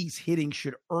Beatty's hitting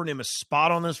should earn him a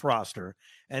spot on this roster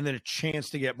and then a chance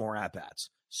to get more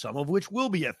at-bats, some of which will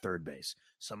be at third base,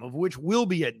 some of which will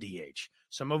be at DH,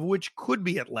 some of which could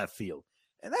be at left field.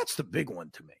 And that's the big one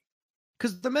to me,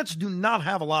 because the Mets do not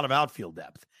have a lot of outfield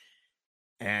depth.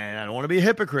 And I don't want to be a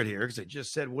hypocrite here because I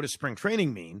just said, what does spring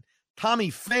training mean?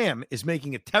 Tommy Pham is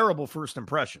making a terrible first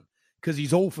impression because he's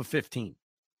 0 for 15.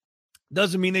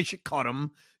 Doesn't mean they should cut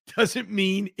him. Doesn't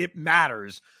mean it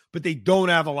matters, but they don't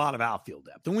have a lot of outfield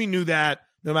depth. And we knew that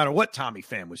no matter what Tommy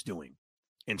Pham was doing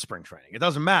in spring training. It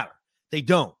doesn't matter. They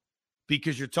don't,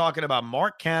 because you're talking about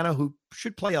Mark Canha, who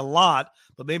should play a lot,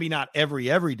 but maybe not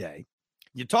every day.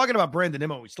 You're talking about Brandon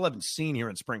Nimmo, we still haven't seen here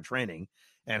in spring training,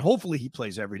 and hopefully he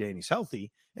plays every day and he's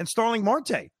healthy. And Starling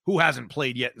Marte, who hasn't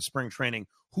played yet in spring training,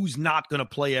 who's not going to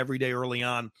play every day early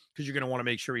on because you're going to want to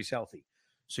make sure he's healthy.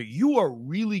 So you are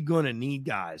really going to need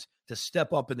guys to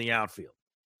step up in the outfield.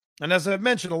 And as I've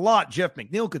mentioned a lot, Jeff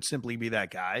McNeil could simply be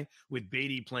that guy with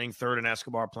Beatty playing third and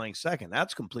Escobar playing second.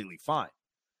 That's completely fine.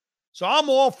 So I'm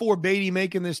all for Beatty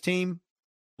making this team.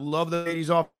 Love the Beatty's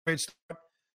off great start.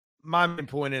 My main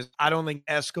point is I don't think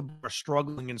Escobar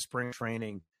struggling in spring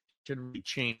training should really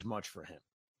change much for him.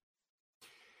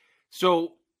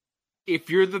 So if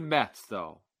you're the Mets,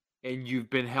 though, and you've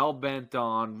been hell-bent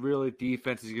on really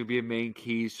defense is going to be a main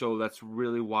key, so that's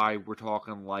really why we're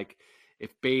talking like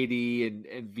if Beatty and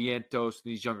Vientos and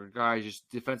these younger guys just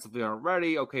defensively aren't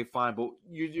ready, okay, fine. But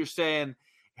you're saying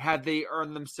had they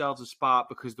earned themselves a spot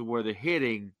because of where they're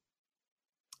hitting,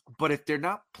 but if they're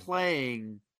not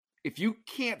playing, if you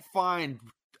can't find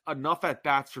enough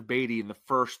at-bats for Beatty in the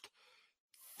first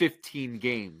 15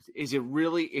 games, is it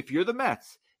really, if you're the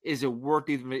Mets, is it worth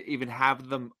even having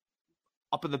them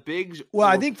up in the bigs? Well,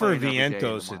 I think for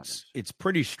Vientos, it's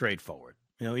pretty straightforward.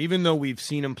 You know, even though we've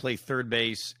seen him play third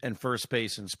base and first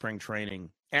base in spring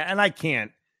training, and I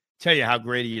can't tell you how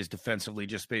great he is defensively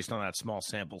just based on that small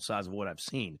sample size of what I've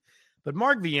seen. But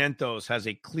Mark Vientos has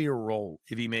a clear role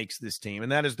if he makes this team,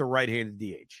 and that is the right-handed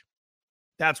DH.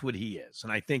 That's what he is.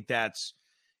 And I think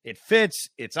it fits.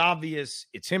 It's obvious.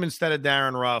 It's him instead of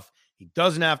Darren Ruff. He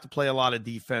doesn't have to play a lot of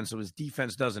defense, so his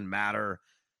defense doesn't matter.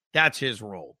 That's his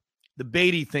role. The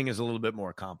Beatty thing is a little bit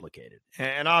more complicated.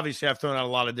 And obviously, I've thrown out a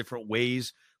lot of different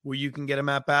ways where you can get him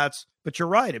at-bats. But you're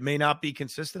right. It may not be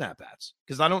consistent at-bats.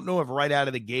 Because I don't know if right out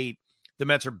of the gate, the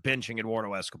Mets are benching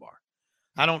Eduardo Escobar.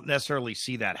 I don't necessarily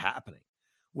see that happening.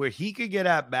 Where he could get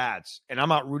at-bats, and I'm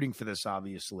not rooting for this,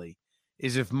 obviously,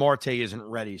 is if Marte isn't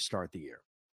ready to start the year.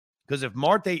 Because if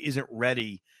Marte isn't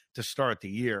ready to start the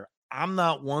year, I'm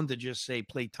not one to just say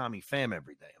play Tommy Pham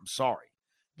every day. I'm sorry.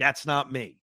 That's not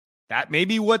me. That may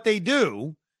be what they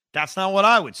do. That's not what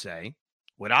I would say.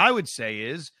 What I would say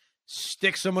is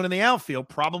stick someone in the outfield,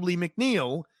 probably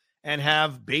McNeil, and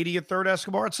have Beatty at third,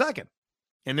 Escobar at second.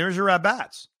 And there's your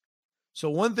at-bats. So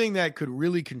one thing that could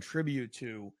really contribute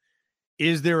to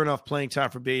is there enough playing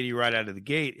time for Beatty right out of the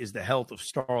gate is the health of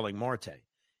Starling Marte.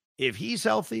 If he's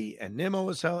healthy and Nimmo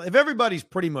is healthy, if everybody's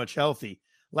pretty much healthy,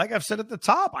 like I've said at the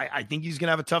top, I think he's going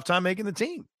to have a tough time making the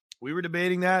team. We were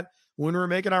debating that when we were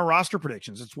making our roster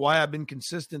predictions. It's why I've been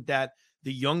consistent that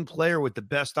the young player with the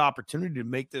best opportunity to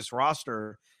make this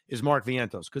roster is Mark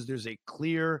Vientos, because there's a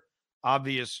clear,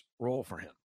 obvious role for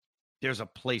him. There's a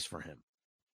place for him.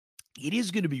 It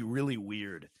is going to be really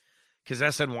weird because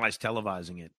SNY is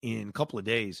televising it in a couple of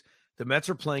days. The Mets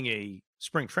are playing a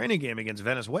spring training game against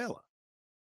Venezuela.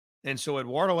 And so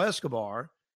Eduardo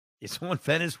Escobar is on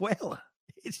Venezuela.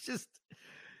 It's just,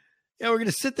 we're going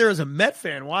to sit there as a Met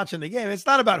fan watching the game. It's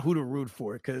not about who to root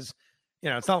for because,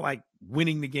 it's not like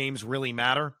winning the games really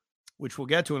matter, which we'll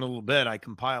get to in a little bit. I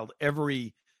compiled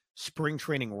every spring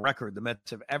training record the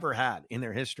Mets have ever had in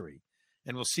their history,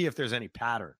 and we'll see if there's any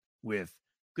pattern with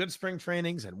good spring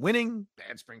trainings and winning,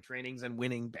 bad spring trainings and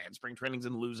winning, bad spring trainings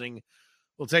and losing.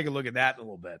 We'll take a look at that in a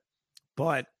little bit.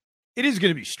 But it is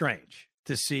going to be strange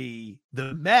to see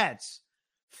the Mets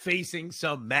facing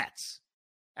some Mets,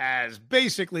 as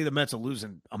basically the Mets are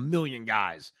losing a million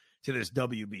guys to this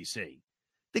WBC.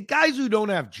 The guys who don't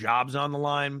have jobs on the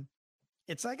line,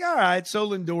 it's like, all right, so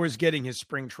Lindor's getting his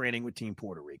spring training with Team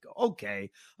Puerto Rico.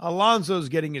 Okay, Alonso's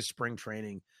getting his spring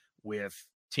training with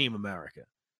Team America.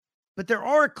 But there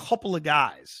are a couple of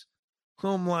guys who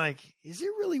I'm like, is it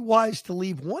really wise to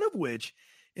leave? One of which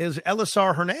is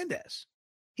Elisar Hernandez.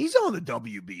 He's on the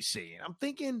WBC. And I'm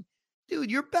thinking,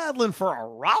 dude, you're battling for a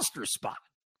roster spot.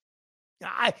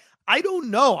 I don't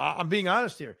know. I'm being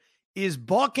honest here. Is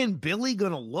Buck and Billy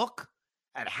going to look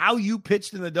at how you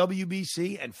pitched in the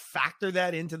WBC and factor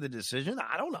that into the decision?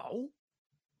 I don't know.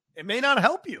 It may not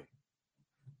help you.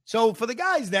 So for the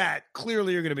guys that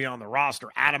clearly are going to be on the roster,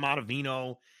 Adam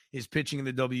Ottavino is pitching in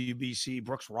the WBC.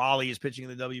 Brooks Raleigh is pitching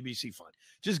in the WBC. Fine.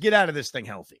 Just get out of this thing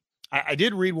healthy. I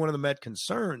did read one of the Met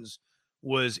concerns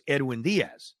was Edwin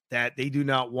Diaz, that they do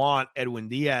not want Edwin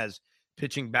Diaz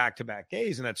pitching back-to-back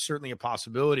days, and that's certainly a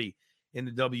possibility in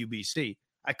the WBC.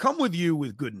 I come with you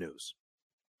with good news.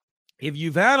 If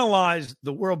you've analyzed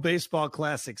the World Baseball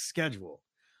Classic schedule,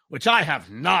 which I have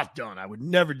not done, I would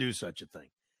never do such a thing,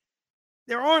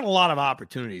 there aren't a lot of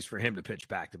opportunities for him to pitch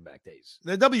back-to-back days.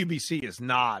 The WBC is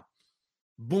not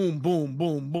boom, boom,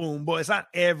 boom, boom, boom. It's not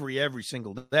every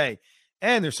single day.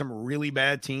 And there's some really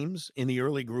bad teams in the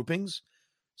early groupings.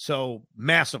 So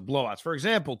massive blowouts. For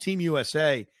example, Team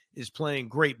USA is playing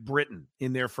Great Britain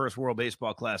in their first World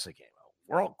Baseball Classic game.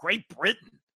 Great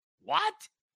Britain? What?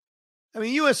 I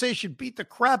mean, USA should beat the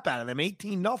crap out of them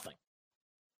 18-0.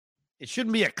 It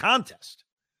shouldn't be a contest.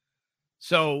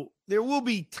 So there will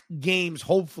be games,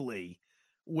 hopefully,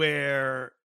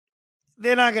 where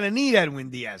they're not going to need Edwin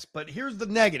Diaz. But here's the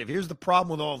negative. Here's the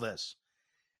problem with all this.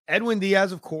 Edwin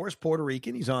Diaz, of course, Puerto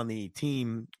Rican. He's on the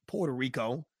Team Puerto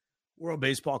Rico World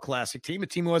Baseball Classic team, a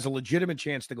team who has a legitimate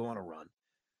chance to go on a run.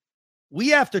 We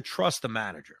have to trust the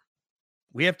manager.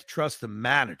 We have to trust the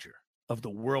manager of the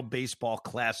World Baseball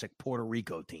Classic Puerto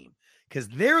Rico team, because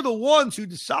they're the ones who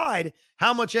decide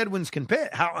how much Edwin's can pitch,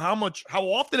 how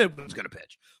often Edwin's going to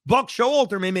pitch. Buck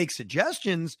Showalter may make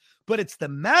suggestions, but it's the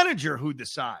manager who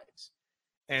decides.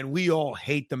 And we all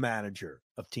hate the manager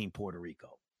of Team Puerto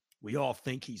Rico. We all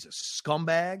think he's a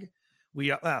scumbag.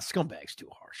 Scumbag's too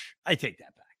harsh. I take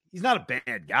that back. He's not a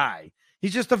bad guy.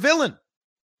 He's just a villain.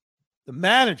 The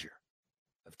manager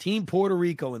of Team Puerto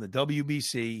Rico in the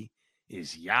WBC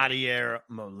is Yadier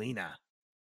Molina.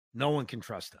 No one can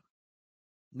trust him.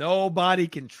 Nobody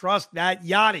can trust that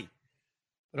Yachty.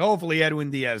 But hopefully Edwin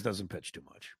Diaz doesn't pitch too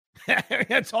much.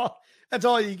 That's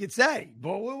all you can say.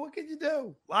 But what can you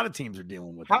do? A lot of teams are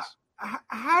dealing with this.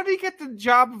 How did he get the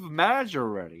job of a manager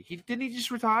already? Didn't he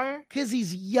just retire? Because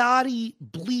he's Yachty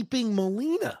bleeping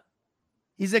Molina.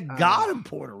 He's a god in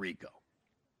Puerto Rico.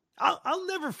 I'll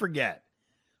never forget.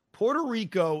 Puerto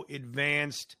Rico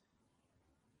advanced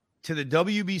to the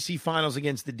WBC finals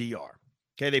against the DR.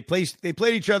 Okay, they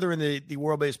played each other in the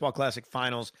World Baseball Classic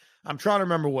finals. I'm trying to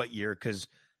remember what year because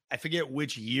I forget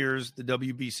which years the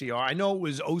WBC are. I know it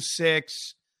was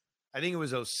 06. I think it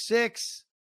was 06,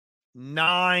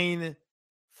 9,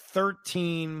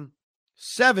 13,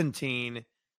 17,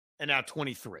 and now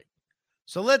 23.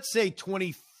 So let's say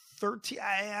 2013.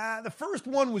 The first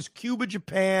one was Cuba,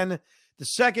 Japan. The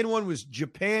second one was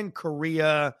Japan,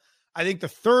 Korea. I think the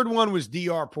third one was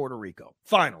DR, Puerto Rico.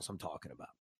 Finals I'm talking about.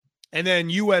 And then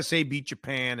USA beat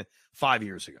Japan 5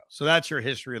 years ago. So that's your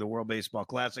history of the World Baseball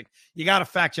Classic. You got to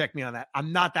fact check me on that.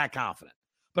 I'm not that confident,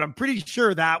 but I'm pretty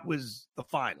sure that was the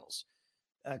finals.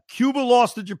 Cuba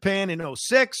lost to Japan in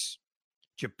 06.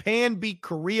 Japan beat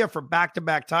Korea for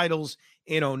back-to-back titles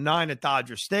in 09 at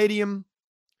Dodger Stadium.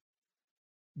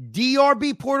 DR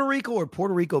beat Puerto Rico or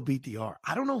Puerto Rico beat DR?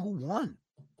 I don't know who won.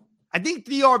 I think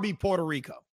DR beat Puerto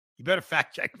Rico. You better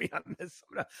fact check me on this.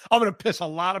 I'm going to piss a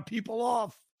lot of people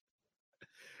off.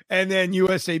 And then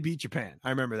USA beat Japan. I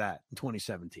remember that in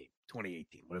 2017,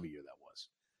 2018, whatever year that was.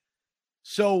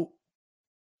 So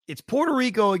it's Puerto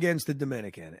Rico against the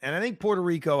Dominican. And I think Puerto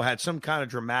Rico had some kind of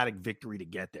dramatic victory to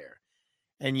get there.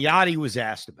 And Yachty was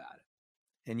asked about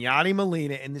it. And Yachty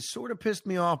Molina, and this sort of pissed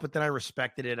me off, but then I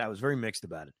respected it. I was very mixed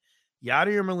about it.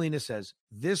 Yadier Molina says,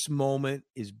 this moment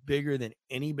is bigger than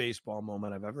any baseball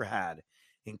moment I've ever had,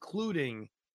 including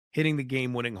hitting the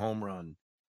game-winning home run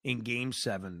in Game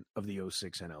 7 of the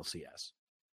 06 NLCS.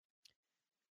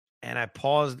 And I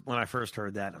paused when I first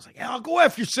heard that. And I was like, Al, go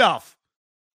F yourself.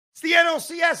 It's the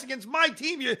NLCS against my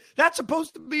team. That's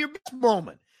supposed to be your best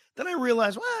moment. Then I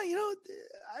realized, well,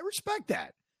 I respect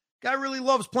that. Guy really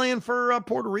loves playing for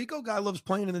Puerto Rico. Guy loves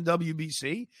playing in the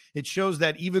WBC. It shows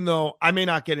that even though I may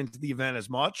not get into the event as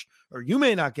much, or you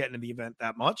may not get into the event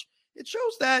that much, it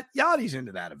shows that Yadi's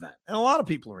into that event. And a lot of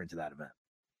people are into that event.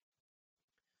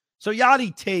 So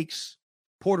Yadi takes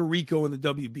Puerto Rico and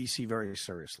the WBC very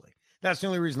seriously. That's the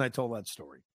only reason I told that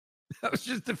story. I was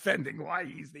just defending why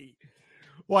he's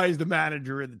the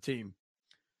manager of the team.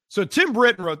 So Tim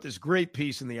Britton wrote this great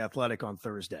piece in The Athletic on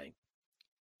Thursday.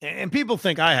 And people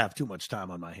think I have too much time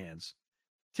on my hands.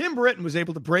 Tim Britton was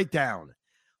able to break down,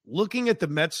 looking at the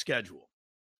Mets schedule,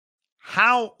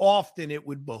 how often it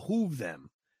would behoove them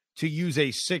to use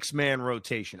a six-man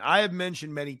rotation. I have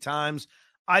mentioned many times,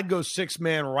 I'd go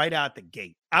six-man right out the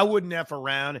gate. I wouldn't F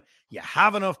around. You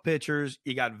have enough pitchers.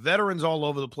 You got veterans all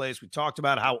over the place. We talked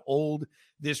about how old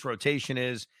this rotation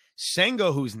is.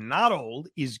 Senga, who's not old,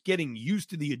 is getting used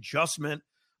to the adjustment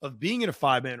of being in a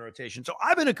five-man rotation. So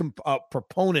I've been a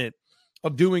proponent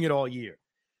of doing it all year.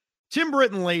 Tim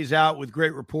Britton lays out with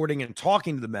great reporting and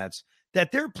talking to the Mets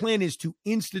that their plan is to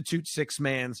institute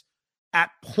six-mans at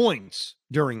points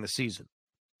during the season.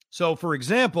 So, for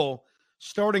example,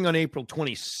 starting on April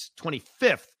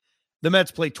 25th, the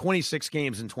Mets play 26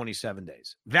 games in 27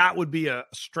 days. That would be a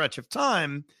stretch of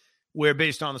time where,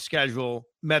 based on the schedule,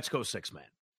 Mets go six-man.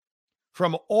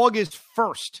 From August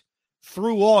 1st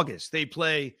through August, they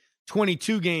play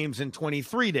 22 games in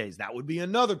 23 days. That would be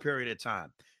another period of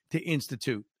time to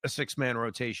institute a six-man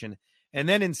rotation. And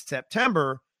then in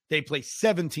September, they play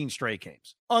 17 straight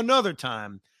games. Another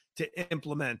time to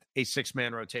implement a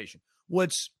six-man rotation.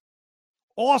 What's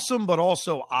awesome but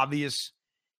also obvious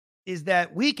is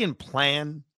that we can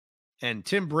plan, and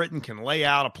Tim Britton can lay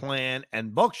out a plan,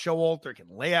 and Buck Showalter can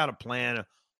lay out a plan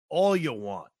all you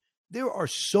want. There are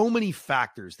so many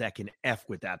factors that can F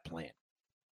with that plan.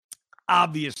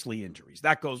 Obviously, injuries.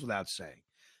 That goes without saying.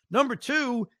 Number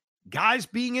two, guys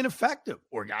being ineffective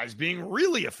or guys being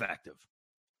really effective.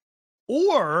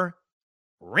 Or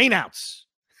rainouts.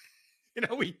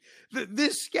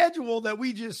 This schedule that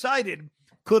we just cited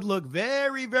could look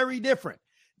very, very different.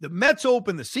 The Mets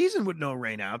open the season with no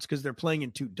rainouts because they're playing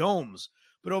in two domes.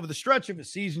 But over the stretch of a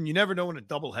season, you never know when a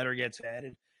doubleheader gets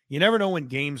added. You never know when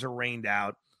games are rained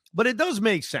out. But it does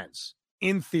make sense,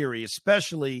 in theory,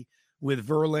 especially with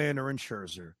Verlander and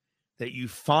Scherzer, that you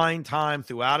find time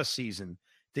throughout a season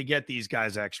to get these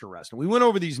guys extra rest. And we went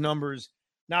over these numbers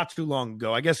not too long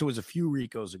ago. I guess it was a few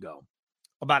Ricos ago,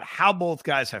 about how both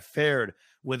guys have fared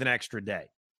with an extra day.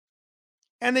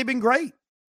 And they've been great.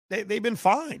 They've been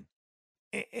fine.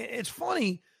 It's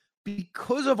funny,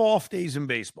 because of off days in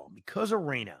baseball, because of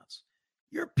rainouts,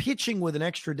 you're pitching with an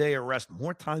extra day of rest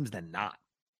more times than not.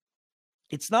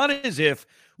 It's not as if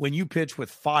when you pitch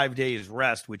with 5 days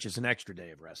rest, which is an extra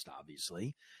day of rest,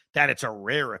 obviously, that it's a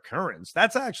rare occurrence.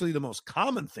 That's actually the most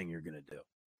common thing you're going to do.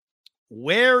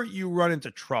 Where you run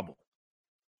into trouble,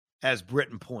 as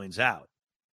Britton points out,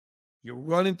 you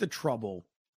run into trouble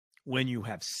when you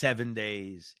have 7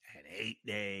 days and 8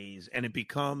 days, and it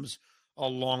becomes a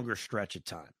longer stretch of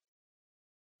time.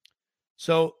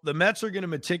 So the Mets are going to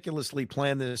meticulously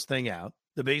plan this thing out.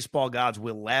 The baseball gods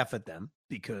will laugh at them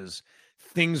because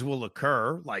things will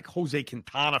occur, like Jose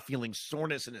Quintana feeling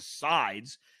soreness in his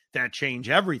sides, that change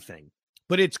everything.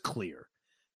 But it's clear.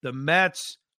 The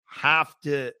Mets have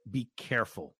to be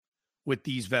careful with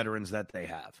these veterans that they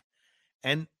have.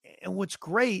 And what's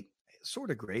great,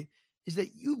 sort of great, is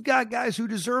that you've got guys who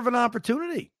deserve an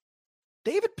opportunity.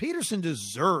 David Peterson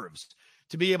deserves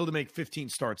to be able to make 15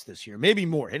 starts this year, maybe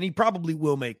more. And he probably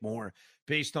will make more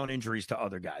based on injuries to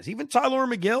other guys. Even Tyler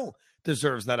McGill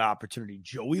deserves that opportunity.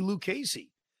 Joey Lucchesi,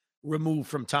 removed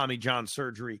from Tommy John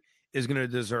surgery, is going to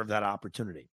deserve that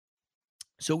opportunity.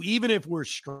 So even if we're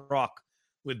struck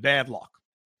with bad luck,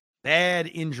 bad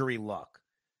injury luck,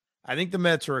 I think the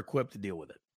Mets are equipped to deal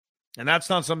with it. And that's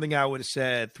not something I would have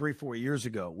said 3-4 years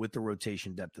ago with the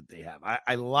rotation depth that they have.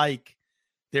 I like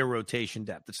their rotation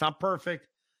depth. It's not perfect,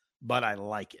 but I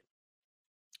like it.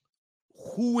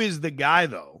 Who is the guy,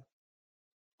 though,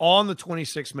 on the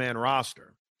 26-man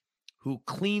roster who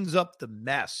cleans up the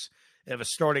mess if a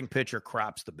starting pitcher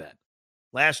craps the bed?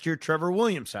 Last year, Trevor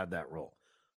Williams had that role.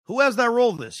 Who has that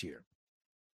role this year?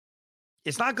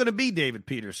 It's not going to be David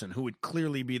Peterson, who would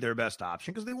clearly be their best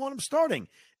option because they want him starting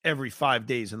every 5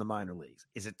 days in the minor leagues.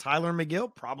 Is it Tyler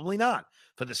McGill? Probably not,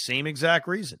 for the same exact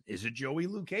reason. Is it Joey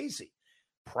Lucchesi?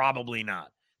 Probably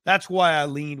not. That's why I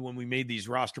leaned when we made these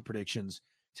roster predictions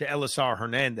to Elisar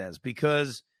Hernandez,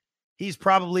 because he's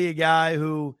probably a guy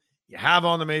who you have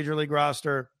on the major league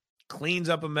roster, cleans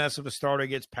up a mess if a starter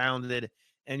gets pounded,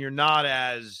 and you're not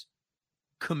as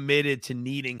committed to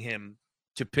needing him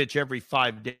to pitch every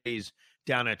 5 days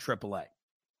down at AAA.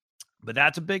 But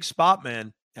that's a big spot,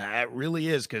 man. It really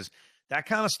is, because that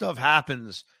kind of stuff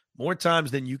happens more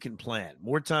times than you can plan,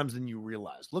 more times than you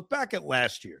realize. Look back at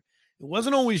last year. It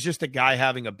wasn't always just a guy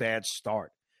having a bad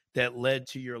start that led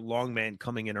to your long man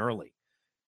coming in early.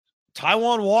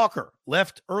 Taijuan Walker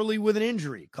left early with an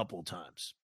injury a couple of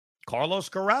times. Carlos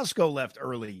Carrasco left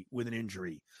early with an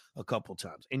injury a couple of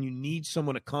times. And you need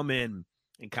someone to come in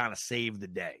and kind of save the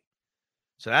day.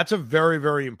 So that's a very,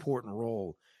 very important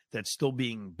role that's still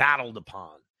being battled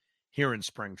upon here in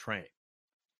spring training.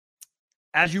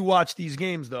 As you watch these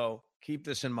games, though, keep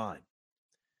this in mind.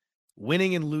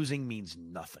 Winning and losing means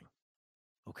nothing.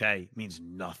 Okay? It means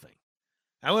nothing.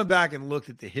 I went back and looked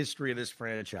at the history of this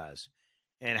franchise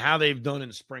and how they've done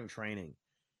in spring training.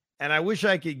 And I wish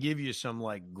I could give you some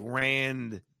like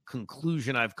grand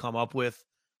conclusion I've come up with.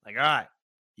 Like, all right,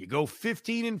 you go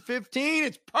 15-15,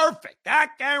 it's perfect.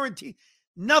 That guarantee.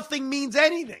 Nothing means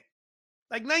anything.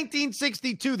 Like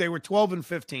 1962, they were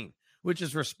 12-15, which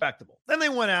is respectable. Then they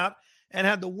went out and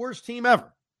had the worst team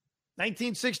ever.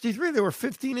 1963, they were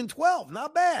 15-12.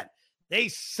 Not bad. They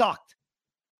sucked.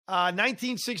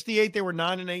 1968, they were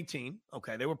 9-18.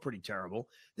 Okay, they were pretty terrible.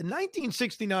 The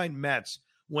 1969 Mets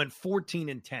went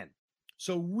 14-10.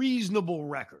 So reasonable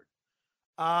record.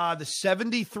 The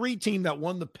 73 team that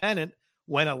won the pennant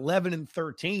went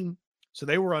 11-13. So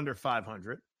they were under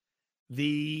 500.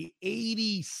 The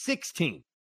 86 team,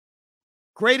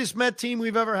 greatest Met team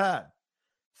we've ever had,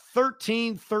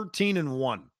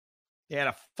 13-13-1. They had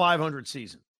a 500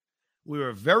 season. We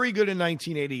were very good in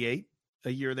 1988, a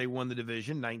year they won the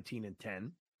division,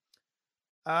 19-10.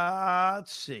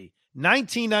 Let's see.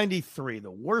 1993,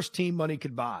 the worst team money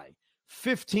could buy,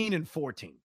 15-14.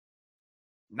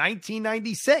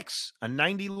 1996, a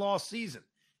 90-loss season,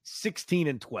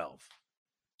 16-12.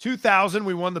 2000,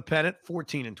 we won the pennant,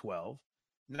 14-12.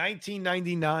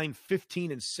 1999,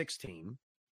 15-16.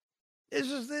 It's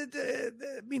just,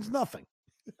 it means nothing.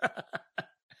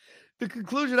 The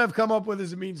conclusion I've come up with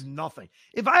is it means nothing.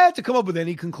 If I had to come up with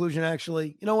any conclusion,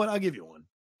 actually, you know what? I'll give you one.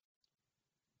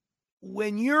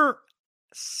 When you're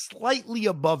slightly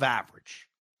above average,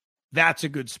 that's a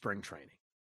good spring training.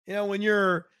 You know, when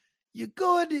you're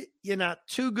good, you're not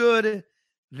too good,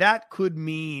 that could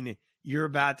mean you're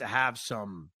about to have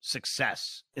some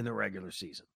success in the regular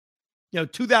season. You know,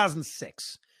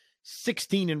 2006,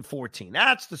 16-14.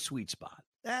 That's the sweet spot.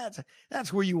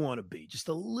 That's where you want to be, just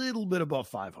a little bit above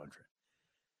 500.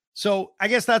 So I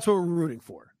guess that's what we're rooting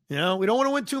for. You know, we don't want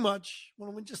to win too much. We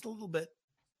want to win just a little bit.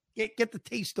 Get the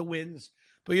taste of wins,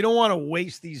 but you don't want to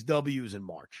waste these W's in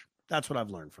March. That's what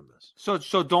I've learned from this.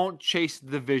 So don't chase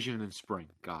the division in spring.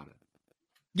 Got it.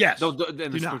 Yes. In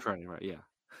the spring training, right? Yeah.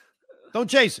 Don't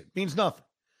chase it. Means nothing.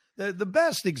 The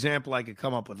best example I could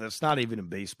come up with, that's not even in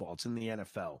baseball, it's in the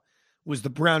NFL, was the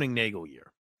Browning-Nagel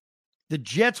year. The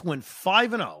Jets went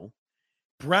 5-0.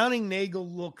 Browning-Nagel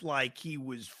looked like he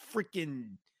was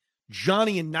freaking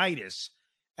Johnny Unitas,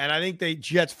 and I think the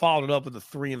Jets followed it up with a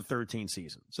 3-13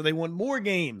 season. So they won more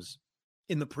games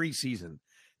in the preseason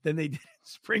than they did in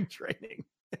spring training.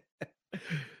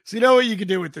 So you know what you can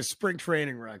do with this spring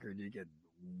training record? You can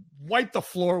wipe the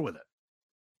floor with it.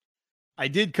 I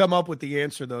did come up with the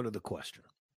answer, though, to the question.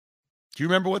 Do you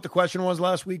remember what the question was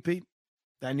last week, Pete,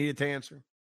 that I needed to answer?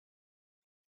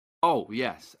 Oh,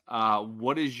 yes.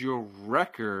 What is your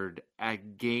record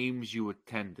at games you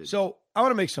attended? So I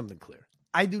want to make something clear.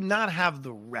 I do not have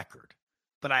the record,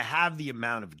 but I have the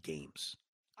amount of games.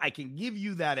 I can give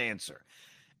you that answer.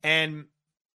 And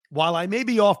while I may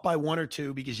be off by one or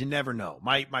two, because you never know,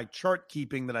 my chart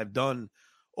keeping that I've done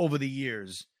over the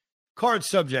years, card's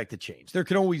subject to change. There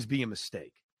can always be a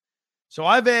mistake. So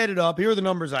I've added up. Here are the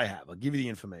numbers I have. I'll give you the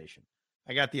information.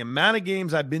 I got the amount of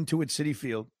games I've been to at Citi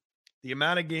Field, the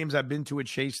amount of games I've been to at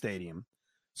Shea Stadium.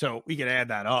 So we can add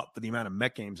that up for the amount of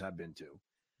Met games I've been to.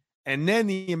 And then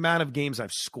the amount of games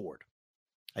I've scored.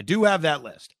 I do have that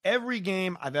list. Every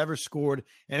game I've ever scored,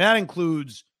 and that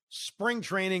includes spring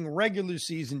training, regular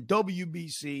season,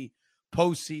 WBC,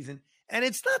 postseason. And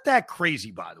it's not that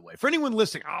crazy, by the way. For anyone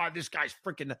listening, this guy's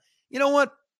freaking... You know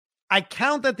what? I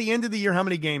count at the end of the year how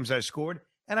many games I scored,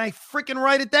 and I freaking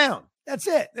write it down. That's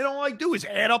it. Then all I do is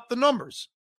add up the numbers.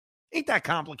 Ain't that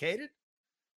complicated?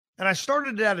 And I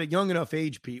started it at a young enough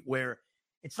age, Pete, where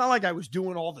it's not like I was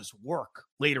doing all this work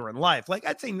later in life. Like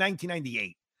I'd say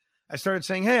 1998, I started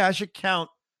saying, hey, I should count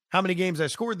how many games I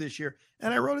scored this year.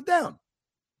 And I wrote it down.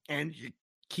 And you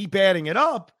keep adding it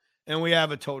up, and we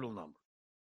have a total number.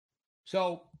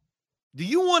 So do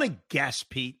you want to guess,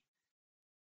 Pete?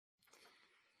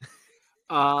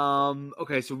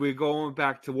 Okay, so we're going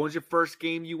back to, what was your first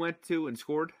game you went to and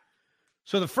scored?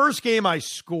 So the first game I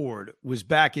scored was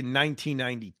back in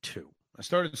 1992. I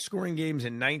started scoring games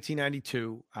in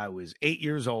 1992. I was 8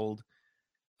 years old.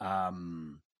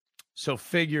 So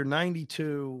figure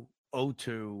 92,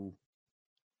 02,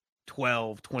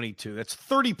 12, 22. That's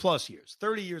 30 plus years,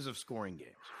 30 years of scoring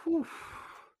games. Whew.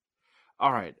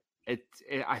 All right. I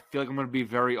feel like I'm going to be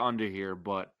very under here,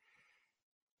 but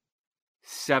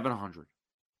 700.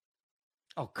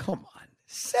 Oh, come on.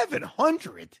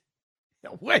 700?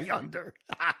 Way under.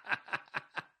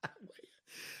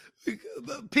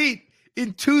 Pete,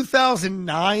 in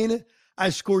 2009, I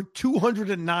scored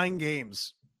 209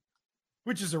 games,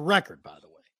 which is a record, by the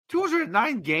way.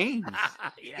 209 games?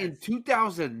 Yes. In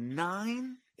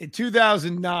 2009? In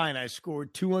 2009, I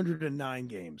scored 209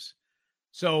 games.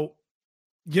 So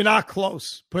you're not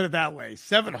close, put it that way.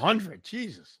 700,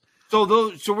 Jesus. So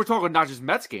we're talking not just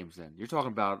Mets games then. You're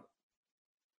talking about.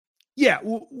 Yeah,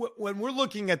 when we're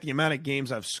looking at the amount of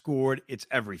games I've scored, it's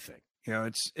everything. You know,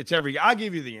 it's every. I'll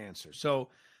give you the answer. So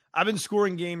I've been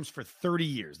scoring games for 30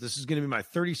 years. This is going to be my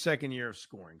 32nd year of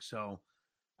scoring. So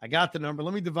I got the number.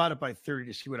 Let me divide it by 30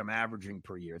 to see what I'm averaging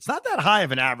per year. It's not that high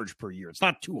of an average per year. It's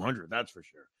not 200, that's for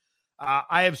sure.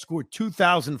 I have scored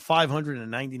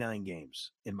 2,599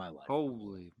 games in my life.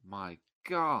 Holy my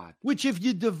God. Which, if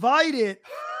you divide it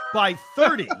by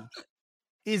 30,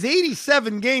 is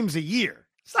 87 games a year.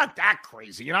 It's not that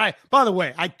crazy. And by the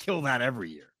way, I kill that every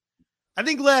year. I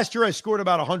think last year I scored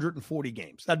about 140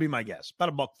 games. That'd be my guess.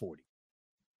 About $140.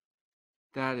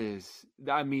 That is,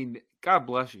 I mean, God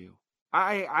bless you.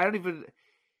 I don't even,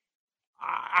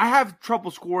 I have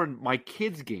trouble scoring my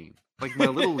kids' game, like my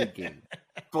Little League game.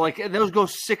 But and those go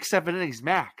 6-7 innings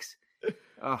max.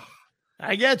 Ugh.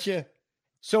 I get you.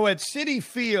 So at Citi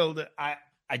Field, I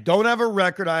don't have a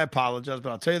record. I apologize,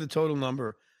 but I'll tell you the total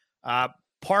number.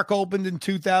 Park opened in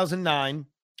 2009,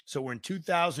 so we're in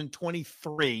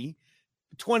 2023.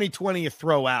 2020 you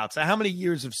throw out. So how many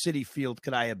years of Citi Field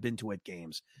could I have been to at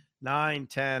games? 9,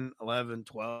 10, 11,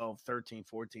 12, 13,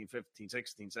 14, 15,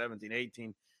 16, 17,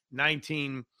 18,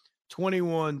 19,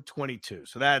 21, 22.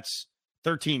 So that's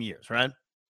 13 years, right?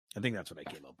 I think that's what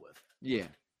I came up with. Yeah.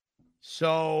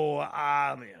 So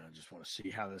I just want to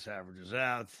see how this averages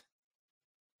out.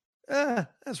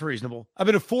 That's reasonable. I've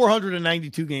been to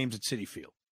 492 games at Citi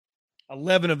Field.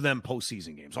 11 of them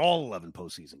postseason games, all 11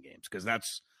 postseason games, because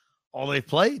that's all they've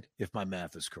played, if my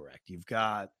math is correct. You've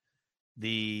got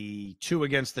the 2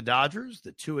 against the Dodgers,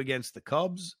 the 2 against the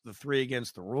Cubs, the 3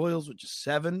 against the Royals, which is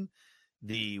 7,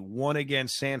 the 1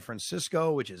 against San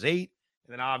Francisco, which is 8,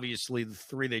 and then obviously the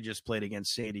 3 they just played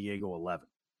against San Diego, 11.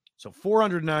 So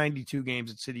 492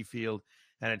 games at Citi Field,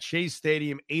 and at Shea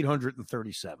Stadium,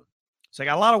 837. So I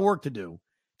got a lot of work to do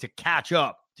to catch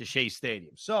up to Shea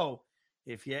Stadium. So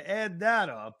if you add that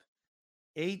up,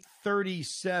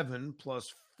 837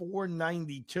 plus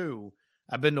 492,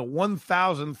 I've been to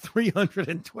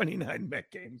 1,329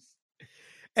 Met games.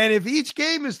 And if each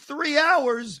game is 3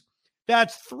 hours,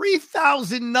 that's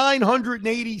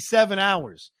 3,987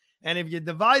 hours. And if you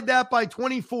divide that by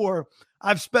 24,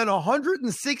 I've spent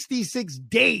 166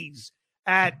 days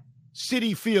at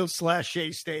Citi Field /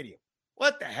 Shea Stadium.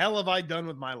 What the hell have I done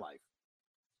with my life?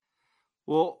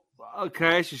 Well, can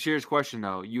I ask you a serious question,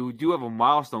 though? You do have a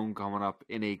milestone coming up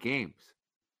in 8 games.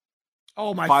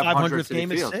 Oh, my 500th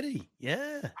game at Citi.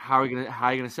 Yeah. How are you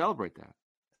gonna celebrate that?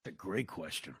 That's a great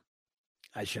question.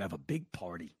 I should have a big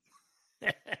party.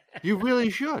 You really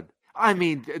should. I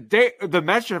mean, the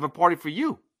Mets should have a party for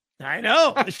you. I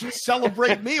know. They should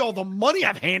celebrate me, all the money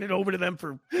I've handed over to them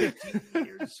for 15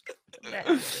 years.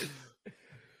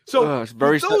 So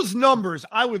with those numbers,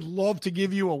 I would love to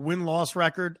give you a win-loss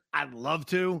record. I'd love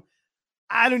to.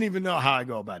 I don't even know how I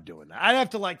go about doing that. I'd have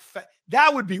to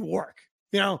that would be work.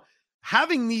 You know,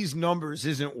 having these numbers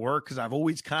isn't work because I've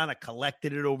always kind of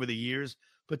collected it over the years.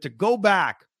 But to go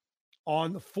back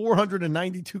on the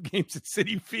 492 games at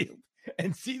Citi Field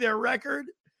and see their record,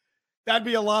 that'd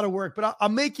be a lot of work. But I'll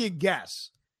make you a guess.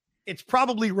 It's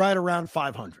probably right around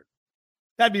 500.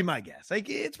 That'd be my guess.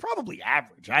 It's probably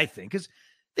average, I think, because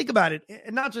think about it,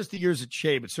 and not just the years at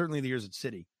Shea, but certainly the years at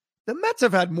Citi. The Mets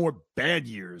have had more bad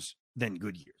years than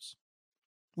good years.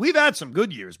 We've had some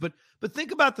good years, but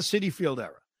think about the Citi Field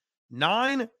era.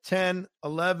 9, 10,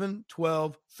 11,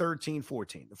 12, 13,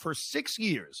 14. The first 6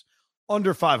 years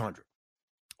under 500.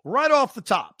 Right off the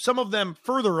top. Some of them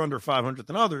further under 500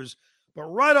 than others, but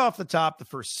right off the top, the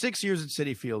first 6 years at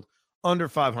Citi Field under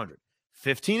 500.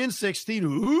 15 and 16,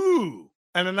 ooh,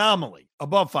 an anomaly,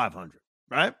 above 500,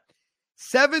 right?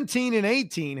 17 and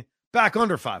 18, back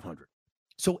under 500.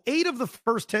 So 8 of the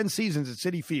first 10 seasons at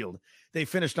Citi Field, they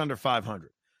finished under 500.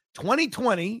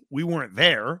 2020, we weren't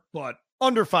there, but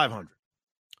under 500.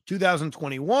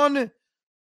 2021,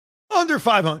 under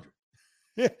 500.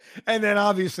 And then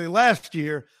obviously last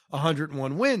year,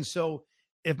 101 wins. So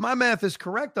if my math is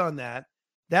correct on that,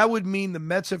 that would mean the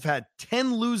Mets have had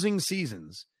 10 losing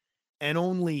seasons and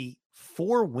only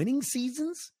 4 winning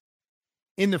seasons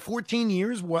in the 14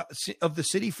 years of the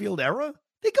Citi Field era.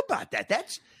 Think about that.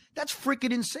 That's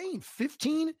freaking insane.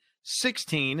 15,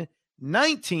 16,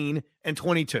 19, and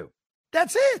 22.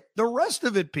 That's it. The rest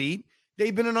of it, Pete,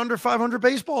 they've been an under 500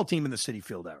 baseball team in the Citi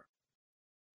Field era.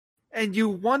 And you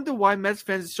wonder why Mets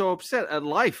fans are so upset at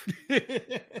life.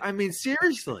 I mean,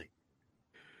 seriously.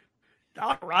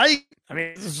 All right. I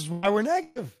mean, this is why we're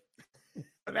negative.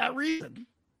 For that reason.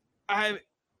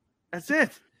 That's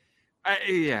it.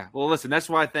 Yeah. Well, listen, that's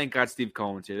why I thank God Steve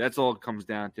Cohen's here. That's all it comes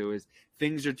down to is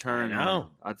things are turning. I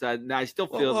still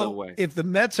feel that way. If the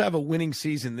Mets have a winning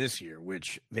season this year,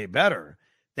 which they better,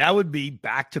 that would be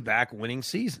back-to-back winning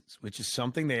seasons, which is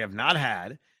something they have not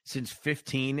had since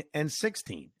 15 and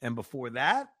 16. And before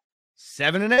that,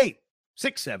 7 and 8,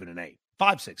 6, 7 and 8,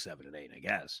 5, 6, 7 and 8, I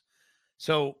guess.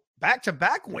 So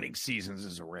back-to-back winning seasons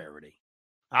is a rarity.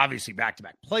 Obviously,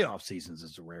 back-to-back playoff seasons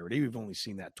is a rarity. We've only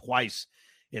seen that twice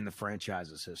in the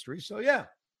franchise's history. So, yeah.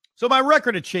 So my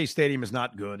record at Chase Stadium is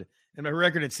not good, and my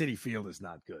record at Citi Field is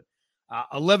not good.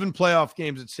 11 playoff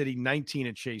games at Citi, 19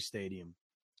 at Chase Stadium.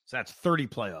 So that's 30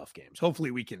 playoff games.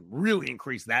 Hopefully we can really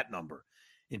increase that number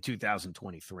in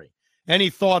 2023. Any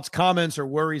thoughts, comments, or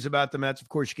worries about the Mets? Of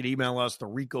course, you can email us,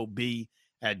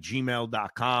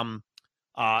 thericob@gmail.com.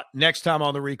 Next time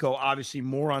on the Rico, obviously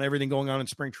more on everything going on in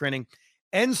spring training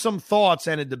and some thoughts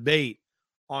and a debate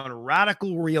on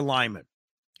radical realignment.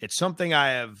 It's something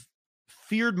I have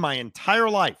feared my entire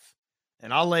life,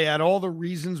 and I'll lay out all the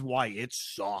reasons why it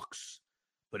sucks.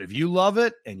 But if you love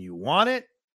it and you want it,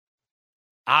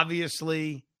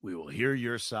 obviously we will hear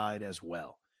your side as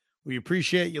well. We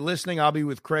appreciate you listening. I'll be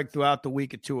with Craig throughout the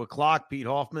week at 2 o'clock. Pete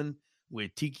Hoffman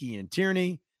with Tiki and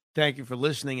Tierney. Thank you for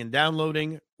listening and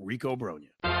downloading Rico Brogna.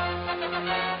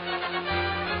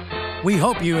 We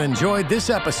hope you enjoyed this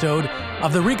episode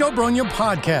of the Rico Brogna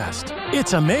podcast.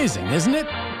 It's amazing, isn't it?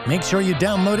 Make sure you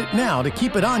download it now to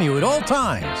keep it on you at all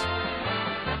times.